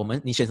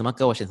 你选什么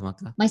歌，我选什么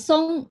歌? My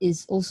song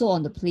is also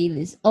on the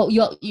playlist. Oh,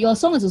 your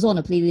song is also on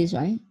the playlist,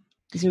 right?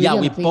 Yeah,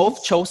 we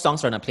both chose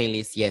songs from the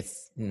playlist.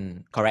 Yes,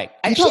 correct.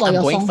 Actually,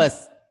 I'm going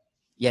first.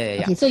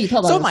 Yeah. Okay, so you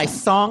talk about my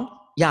song,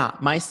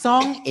 my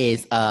song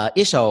is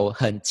一首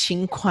很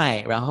轻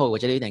快，然后我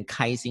觉得有点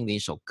开心的一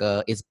首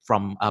歌。It's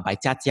from by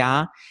佳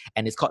佳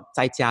and it's called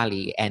在家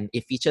里 and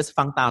it features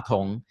方大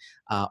同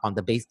on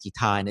the bass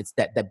guitar and it's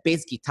that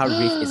bass guitar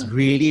riff is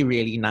really,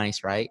 really nice,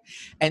 right?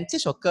 And 这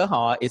首歌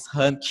is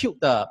很 cute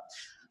的。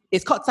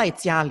It's called 在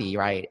家里,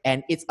 right?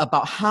 And it's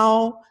about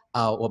how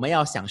我们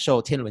要享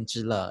受天伦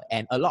之乐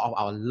and a lot of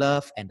our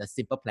love and the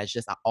simple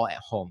pleasures are all at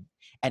home.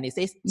 And it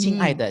says,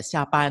 亲爱的，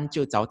下班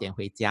就早点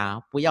回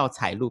家，不要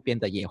采路边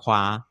的野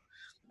花。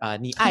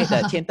你爱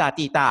的天大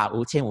地大，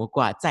无牵无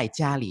挂，在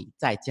家里，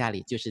在家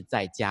里就是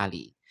在家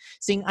里。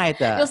亲爱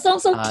的 Your song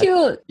so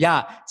cute.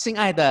 亲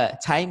爱的，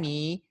柴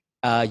米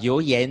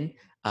油盐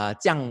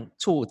酱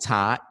醋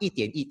茶，一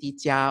点一滴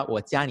加，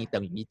我加你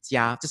等于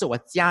加，就是我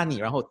加你，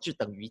然后就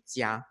等于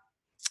加。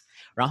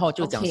然后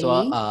就讲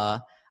说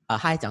他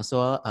还讲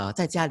说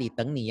在家里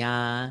等你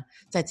呀，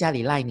在家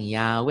里赖你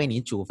呀，为你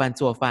煮饭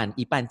做饭，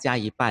一半加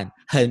一半，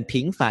很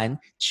平凡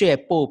却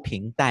不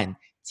平淡，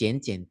简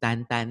简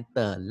单单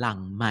的浪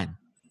漫。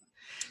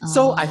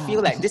So I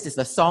feel like this is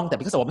the song that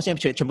because 我们现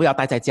在全部要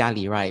待在家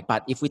里 right?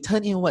 But if we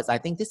turn inwards, I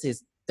think this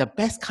is the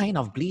best kind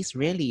of bliss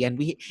really. And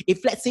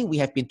if let's say we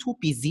have been too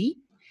busy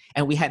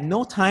and we had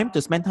no time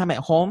to spend time at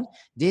home,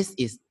 this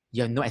is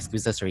you have no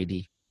excuses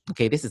already.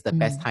 Okay, this is the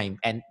best time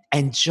and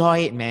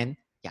enjoy it, man.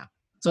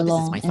 So this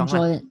is my song.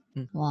 Enjoy it.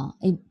 Wow.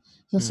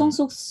 Your song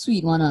so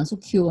sweet one, so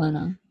cute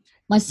one.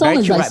 My song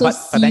is like so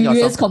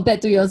serious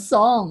compared to your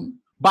song.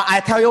 But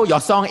I tell you, your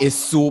song is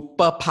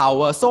super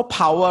power. So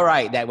power,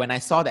 right? That when I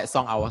saw that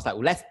song, I was like,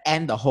 let's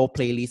end the whole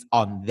playlist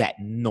on that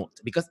note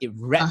because it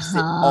wraps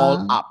it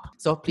all up.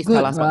 So please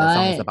tell us what the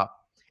song is about.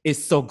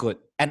 It's so good.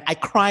 And I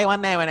cry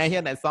one day when I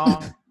hear that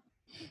song.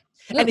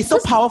 No, and it's so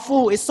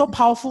powerful. It's so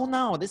powerful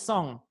now, this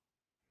song.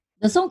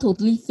 The song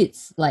totally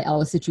fits like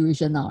our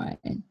situation now, right?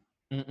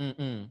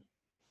 Mm-mm-mm.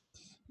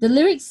 The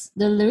lyrics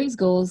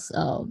goes,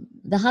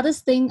 the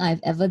hardest thing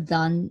I've ever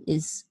done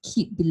is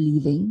keep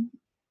believing.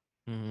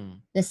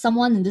 There's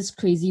someone in this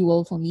crazy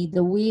world for me,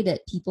 the way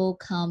that people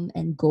come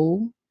and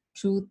go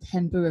through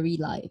temporary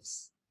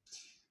lives.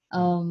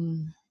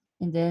 And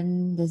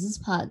then there's this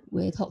part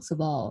where it talks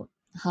about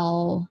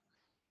how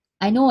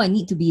I know I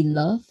need to be in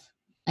love.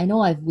 I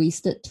know I've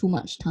wasted too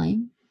much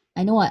time.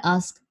 I know I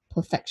ask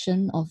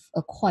perfection of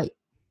a quite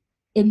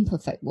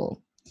imperfect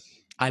world.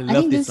 I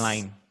love this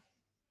line.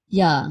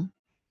 Yeah.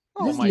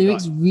 These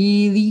lyrics God.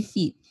 really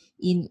fit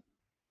in,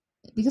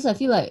 because I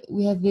feel like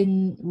we have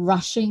been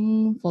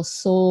rushing for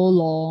so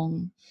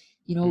long.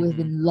 You know, we've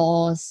been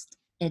lost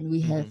and we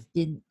have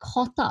been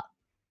caught up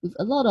with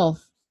a lot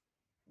of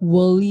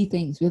worldly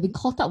things. We have been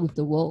caught up with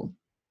the world.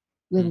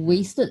 We have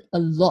wasted a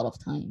lot of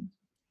time,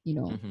 you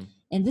know.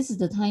 And this is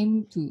the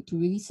time to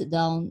really sit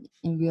down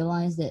and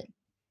realize that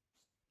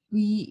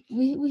we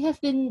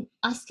have been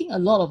asking a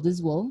lot of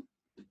this world.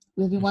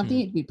 We have been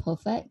wanting it to be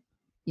perfect,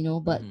 you know,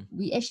 but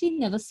we actually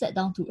never sat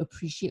down to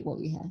appreciate what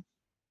we have.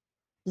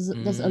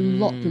 There's a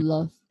lot to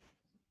love.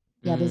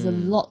 Yeah, there's a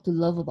lot to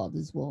love about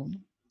this world.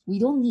 We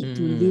don't need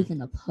to live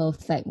in a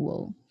perfect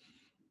world.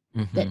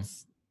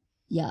 That's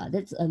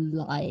a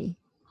lie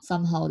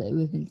somehow that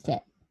we've been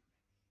fed.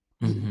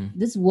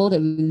 This world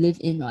that we live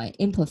in, right,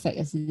 imperfect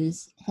as it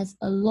is, has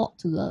a lot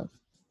to love.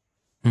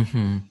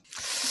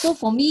 So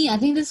for me, I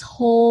think this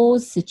whole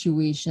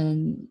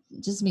situation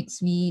just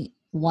makes me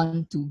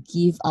want to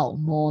give out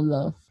more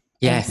love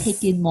and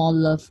take in more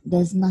love.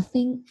 There's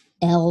nothing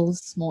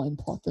else more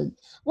important.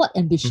 What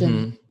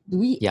ambition do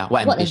we? Yeah,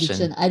 what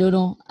ambition? I don't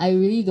know. I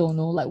really don't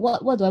know. Like,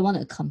 what do I want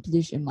to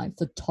accomplish in my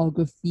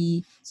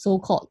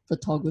so-called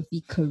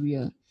photography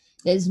career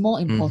that is more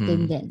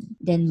important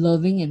than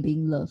loving and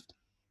being loved?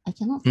 I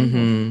cannot think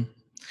of.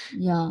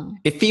 Yeah.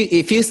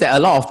 It feels that a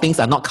lot of things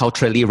are not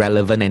culturally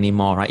relevant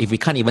anymore, right? If we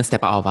can't even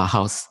step out of our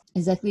house.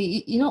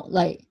 Exactly. You know,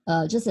 like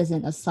just as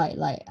an aside,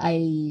 like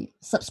I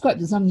subscribe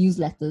to some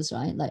newsletters,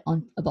 right? Like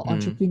about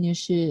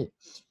entrepreneurship,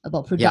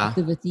 about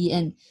productivity,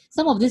 and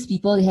some of these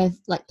people, they have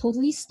like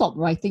totally stopped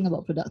writing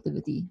about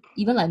productivity.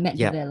 Even like Matt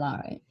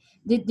D'Avella, right?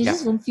 They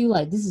just don't feel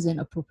like this is an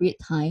appropriate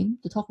time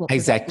to talk about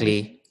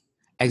productivity.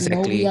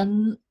 Exactly.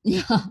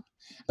 You know,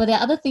 but there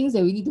are other things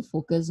that we need to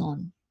focus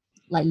on,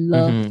 like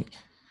love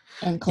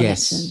and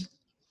connection.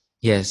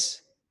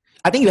 Yes.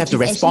 I think you have to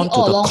respond to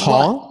the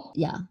call.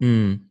 You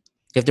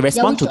have to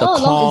respond to the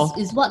call.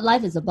 Is what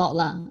life is about,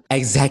 lah.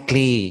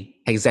 Exactly.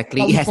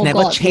 It has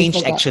never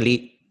changed,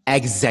 actually.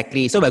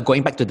 Exactly. So we're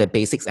going back to the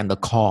basics and the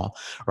call,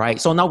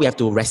 right? So now we have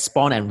to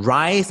respond and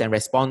rise and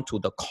respond to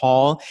the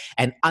call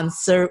and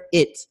answer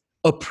it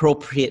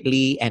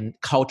appropriately and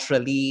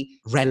culturally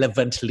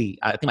relevantly.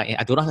 I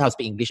don't know how to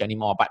speak English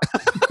anymore, but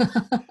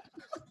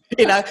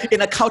in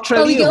a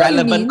culturally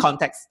relevant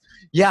context.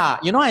 Yeah,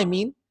 you know what I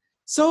mean?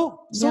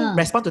 So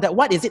respond to that.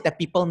 What is it that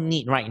people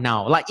need right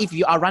now? Like if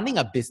you are running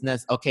a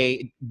business,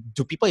 okay,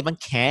 do people even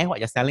care what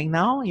you're selling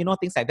now? You know,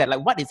 things like that.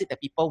 Like what is it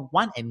that people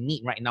want and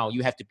need right now?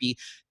 You have to be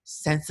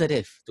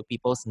sensitive to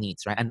people's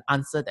needs, right? And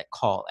answer that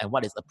call and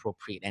what is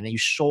appropriate. And then you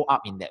show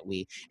up in that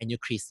way and you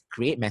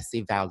create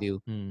massive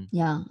value.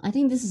 Yeah, I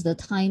think this is the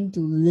time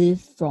to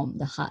live from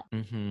the heart.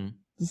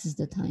 This is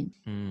the time.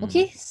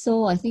 Okay,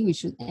 so I think we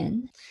should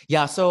end.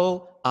 Yeah,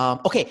 so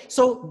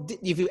so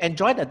if you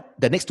enjoy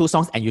the next two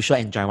songs, and you should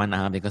enjoy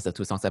one because the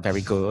two songs are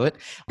very good,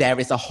 there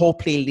is a whole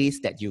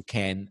playlist that you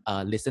can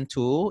listen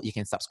to. You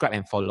can subscribe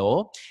and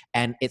follow,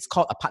 and it's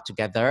called Apart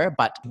Together,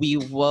 but we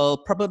will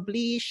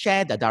probably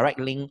share the direct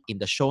link in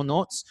the show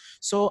notes.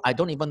 So I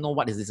don't even know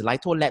what is this,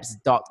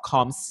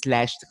 litolabs.com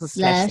slash what's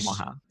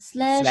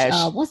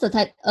the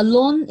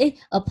title?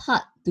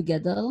 Apart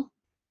Together.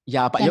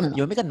 Yeah, but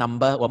you make a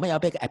number. 我们要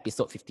make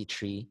episode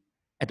 53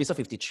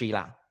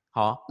 啦,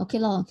 Okay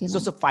lah. So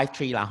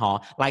 53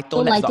 lah,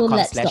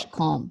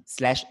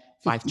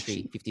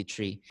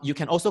 litolabs.com/53. You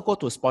can also go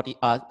to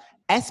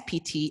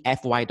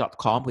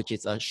sptfy.com, which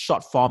is a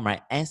short form,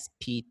 right?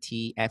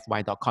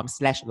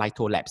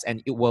 sptfy.com/litolabs,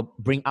 and it will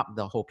bring up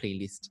the whole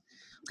playlist.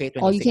 Okay,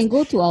 or you can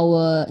go to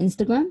our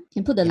Instagram. You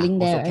can put the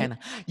link there. Right?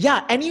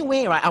 Yeah,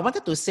 anyway, right, I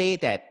wanted to say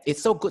that it's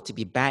so good to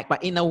be back,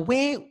 but in a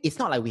way, it's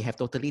not like we have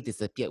totally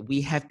disappeared. We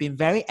have been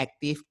very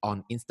active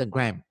on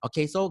Instagram.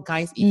 Okay, so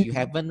guys, if you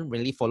haven't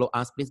really followed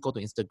us, please go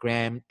to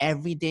Instagram.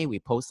 Every day we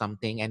post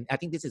something, and I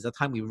think this is a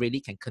time we really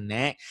can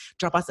connect.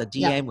 Drop us a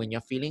DM when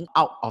you're feeling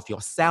out of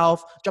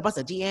yourself. Drop us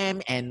a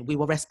DM and we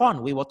will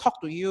respond. We will talk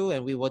to you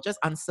and we will just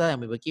answer and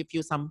we will give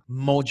you some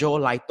mojo,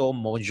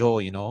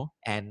 you know,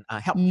 and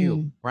help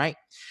you, right?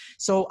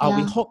 So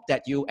we hope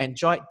that you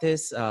enjoyed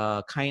this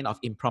kind of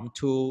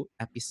impromptu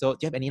episode.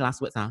 Do you have any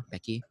last words,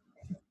 Becky?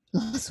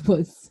 Last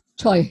words,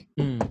 Choi.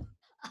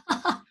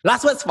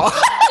 Last words for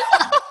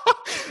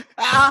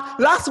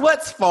last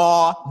words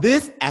for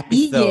this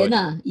episode.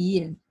 遗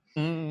言.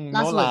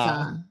 Last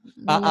words.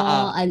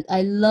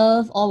 I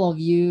love all of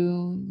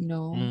you, you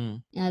know.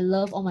 And I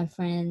love all my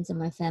friends and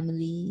my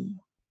family.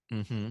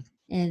 Mm-hmm.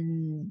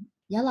 And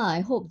yeah lah, I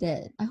hope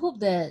that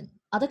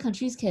other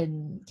countries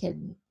can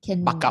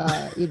Buck up.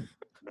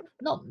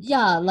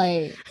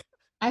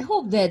 I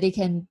hope that they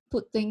can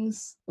put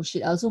things. Oh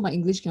shit! Also, my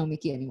English cannot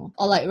make it anymore.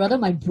 Or like rather,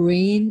 my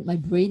brain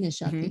is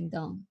shutting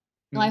down.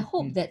 Now, I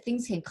hope that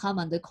things can come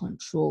under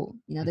control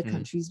in other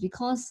countries,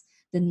 because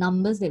the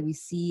numbers that we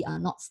see are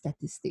not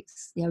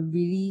statistics. They are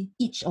really,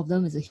 each of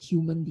them is a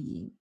human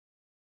being.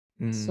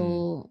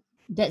 So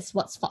that's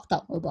what's fucked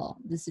up about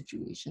this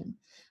situation.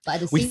 But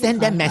at the we same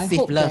send time, them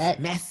massive love,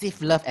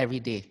 massive love every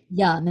day.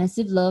 Yeah,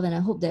 massive love, and I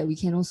hope that we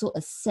can also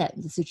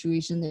accept the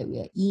situation that we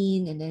are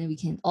in, and then we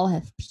can all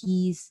have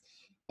peace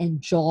and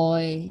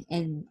joy.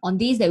 And on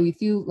days that we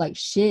feel like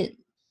shit,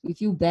 we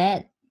feel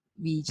bad,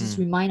 we just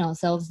remind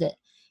ourselves that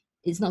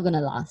it's not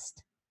gonna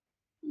last.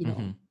 You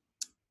know,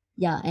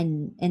 yeah,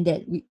 and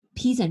that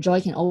peace and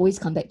joy can always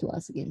come back to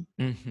us again.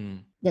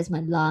 That's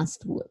my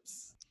last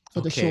words. For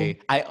the show.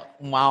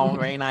 Wow,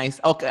 very nice.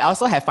 Okay, I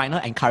also have final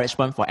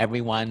encouragement for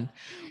everyone.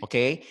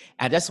 Okay,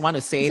 I just want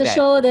to say it's that a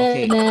show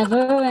that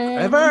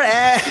never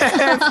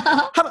ends.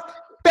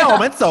 不要我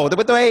们走，对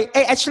不对？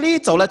哎 ，actually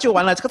走了就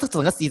完了，这个是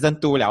整个 season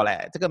 2了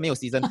嘞，这个没有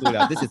season 2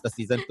了，this is the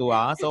season 2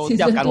啊，so 不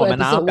要赶我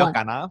们啊，不要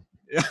赶啊。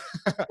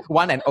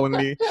One and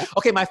only.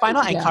 Okay, my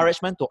final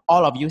encouragement to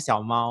all of you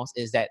小猫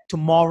is that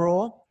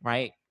tomorrow,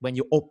 right, when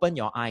you open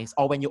your eyes,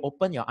 or when you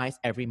open your eyes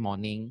every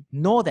morning,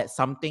 know that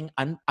something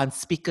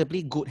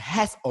unspeakably good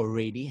has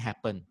already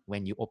happened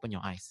when you open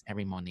your eyes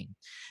every morning.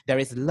 There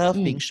is love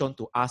being shown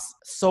to us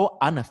so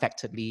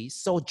unaffectedly,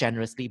 so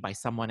generously by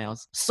someone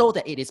else, so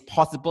that it is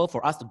possible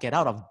for us to get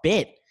out of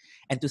bed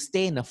and to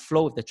stay in the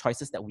flow of the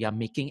choices that we are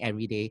making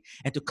every day,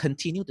 and to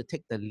continue to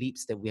take the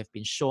leaps that we have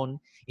been shown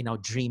in our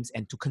dreams,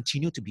 and to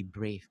continue to be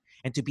brave,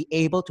 and to be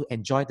able to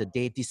enjoy the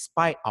day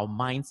despite our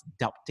minds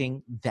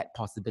doubting that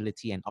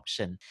possibility and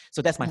option.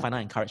 So that's my final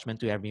encouragement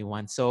to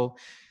everyone. So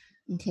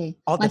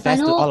all the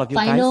best to all of you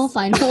guys.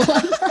 Final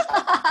one.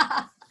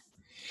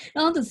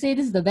 I want to say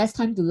this is the best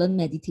time to learn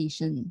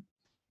meditation.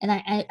 And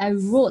I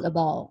wrote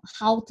about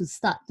how to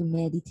start to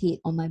meditate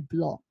on my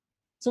blog.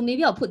 So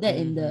maybe I'll put that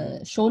in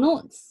the show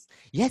notes.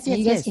 Yes.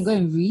 You guys can go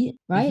and read,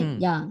 right?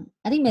 Yeah.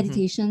 I think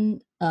meditation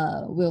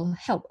will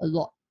help a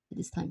lot at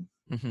this time.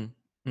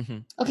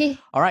 Okay.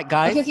 All right,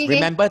 guys. Okay.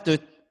 Remember to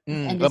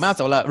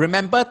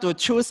remember to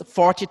choose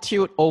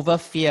fortitude over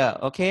fear.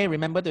 Okay.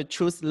 Remember to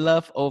choose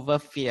love over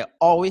fear.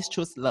 Always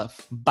choose love.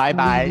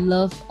 Bye. We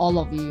love all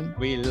of you.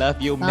 We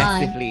love you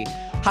massively.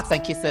 Hugs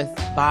and kisses.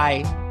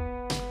 Bye.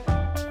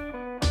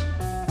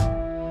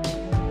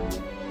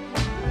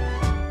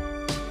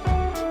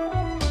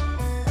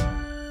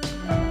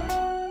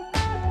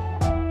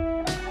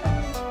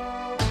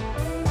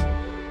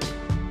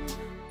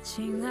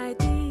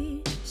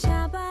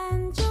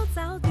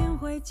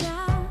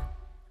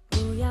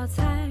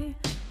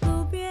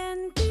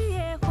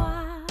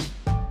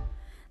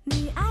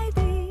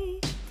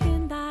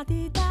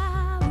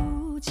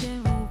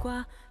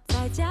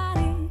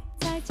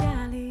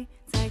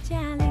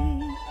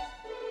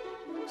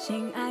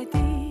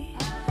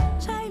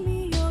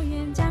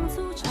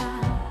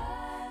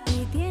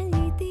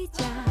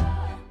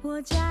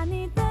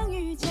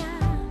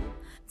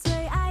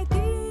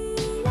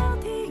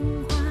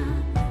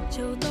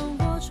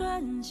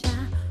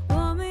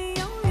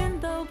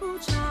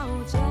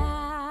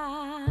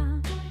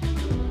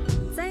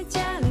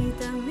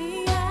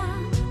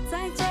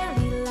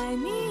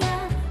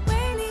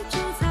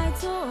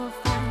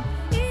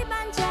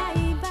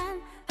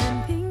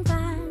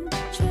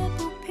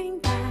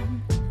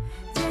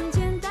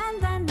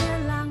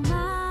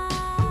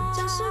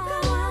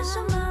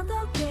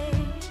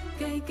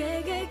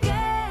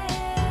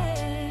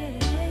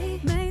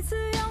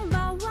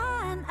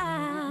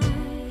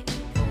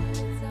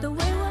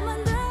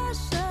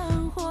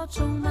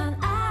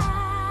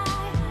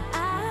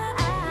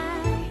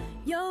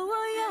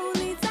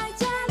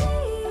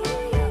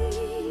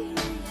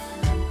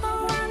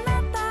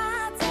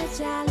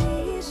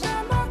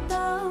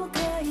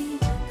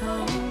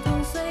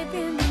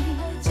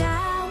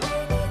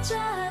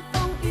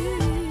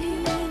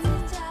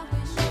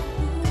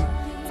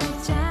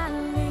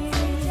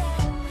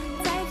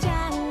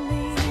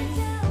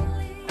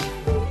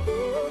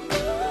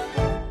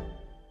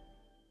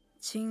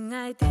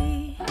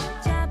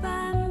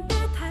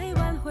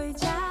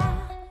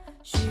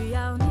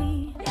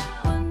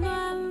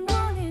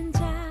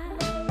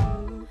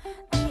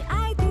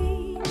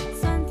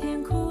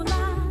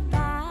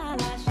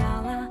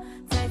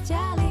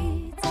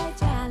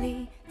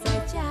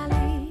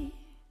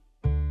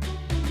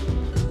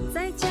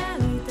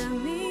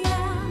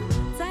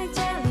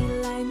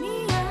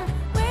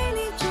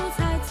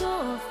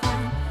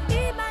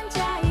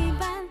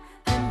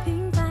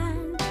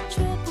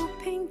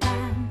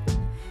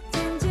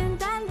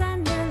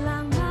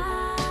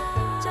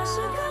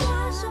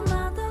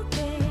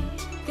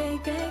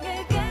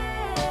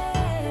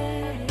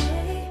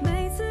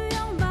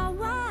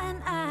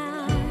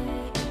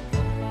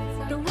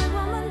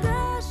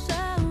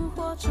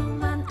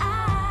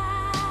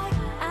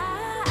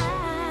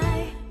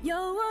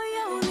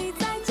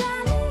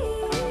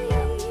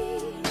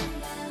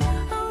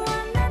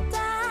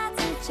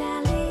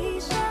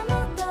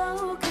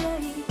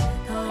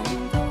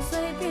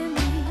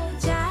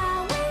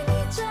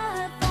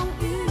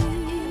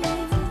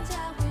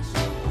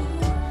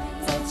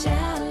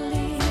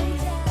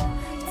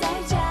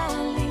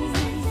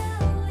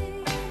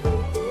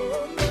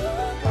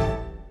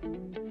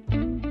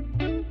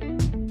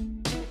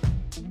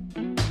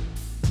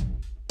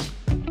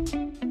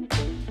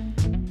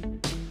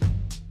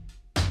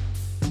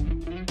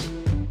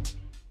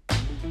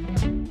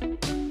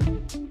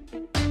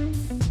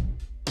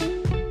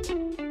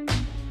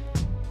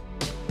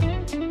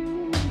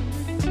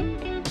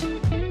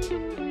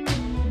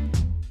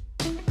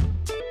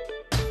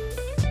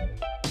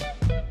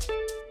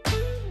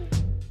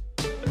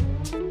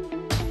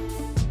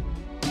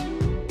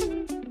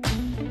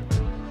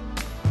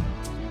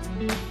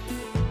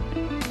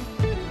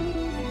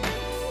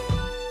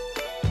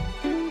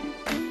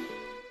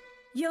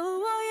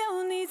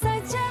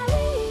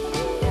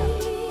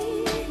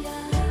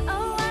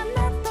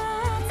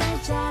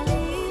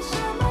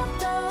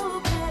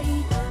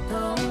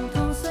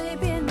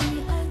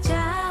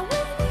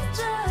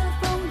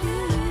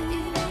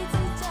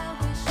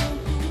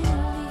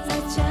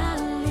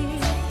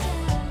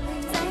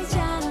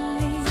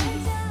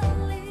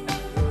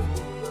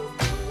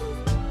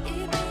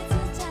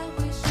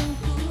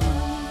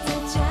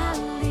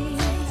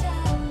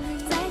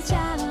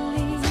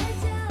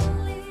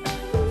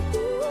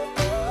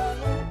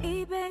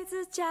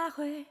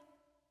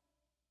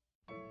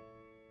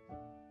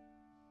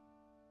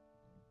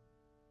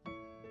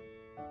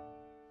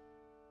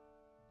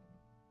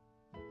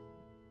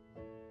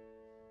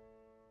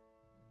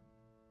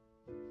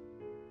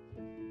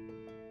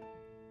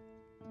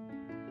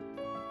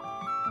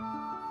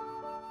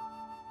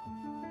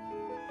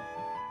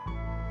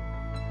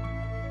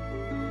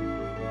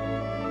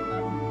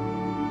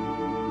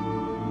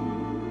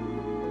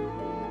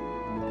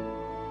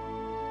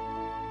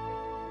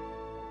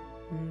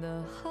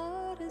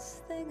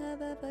 hardest thing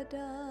I've ever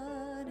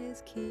done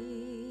is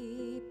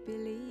keep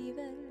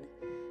believing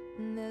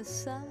there's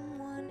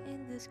someone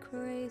in this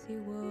crazy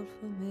world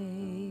for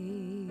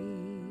me.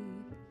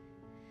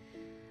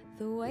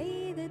 The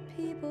way that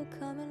people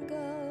come and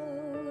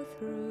go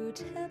through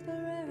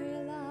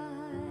temporary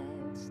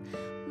lives,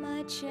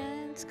 my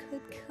chance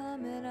could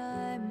come and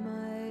I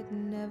might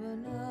never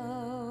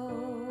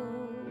know.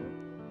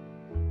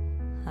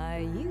 I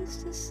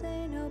used to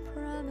say no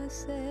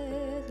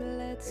promises,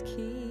 let's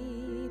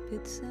keep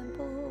it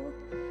simple,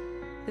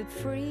 but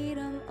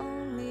freedom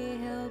only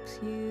helps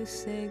you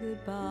say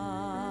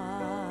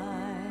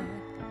goodbye.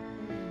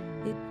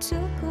 It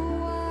took a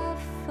while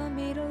for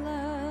me to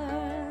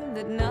learn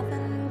that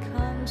nothing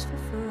comes for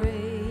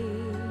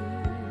free.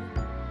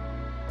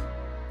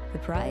 The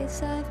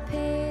price I've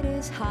paid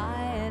is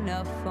high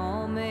enough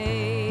for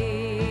me.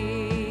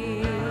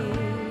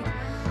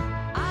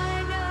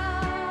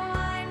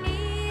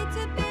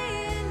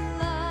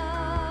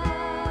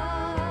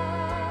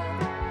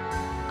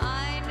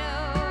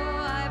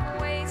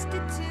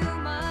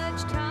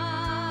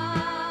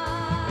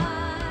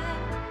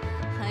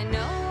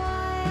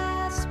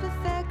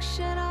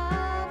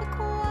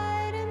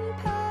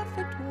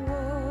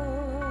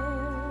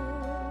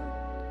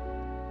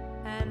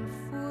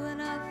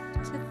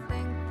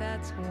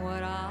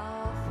 What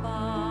I'll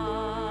find.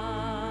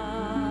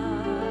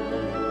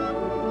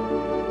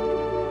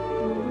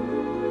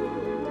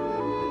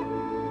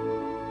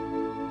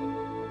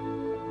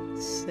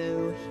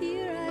 So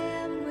here I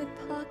am with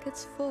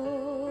pockets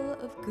full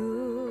of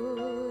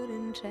good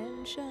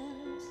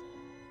intentions,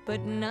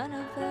 but none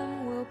of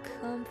them will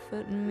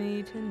comfort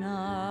me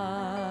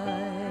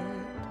tonight.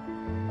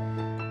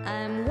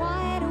 I'm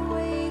wide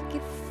awake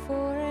at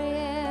 4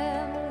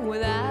 a.m.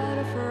 without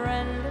a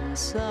friend in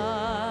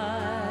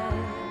sight.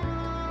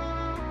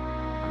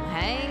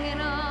 Hanging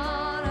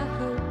on a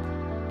hoop,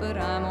 but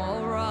I'm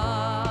alright.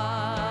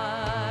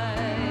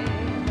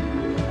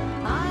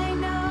 I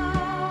know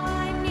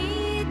I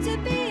need to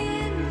be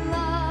in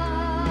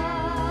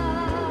love.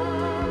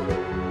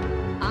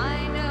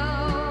 I know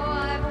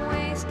I've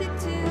wasted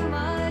too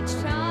much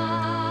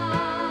time.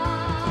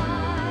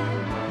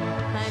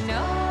 I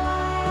know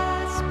I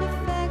ask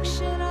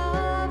perfection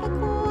of a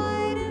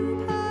quite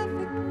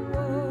imperfect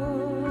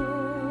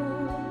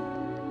world,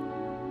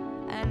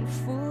 and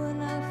fool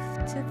enough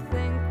to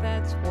think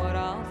that's what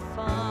I'll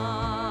find.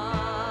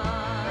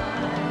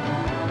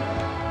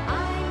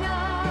 I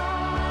know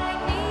I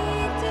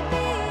need to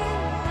be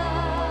in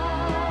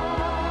love.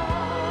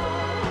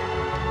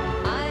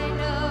 I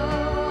know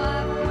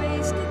I've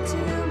wasted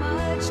too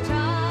much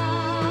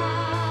time.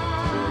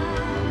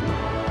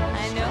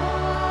 I know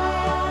I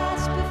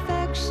ask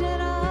perfection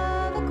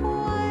of a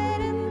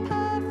quite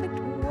imperfect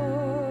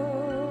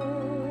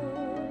world,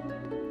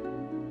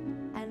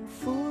 and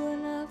fool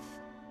enough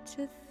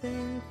to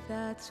think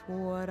that's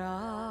what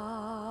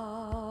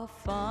I'll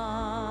find.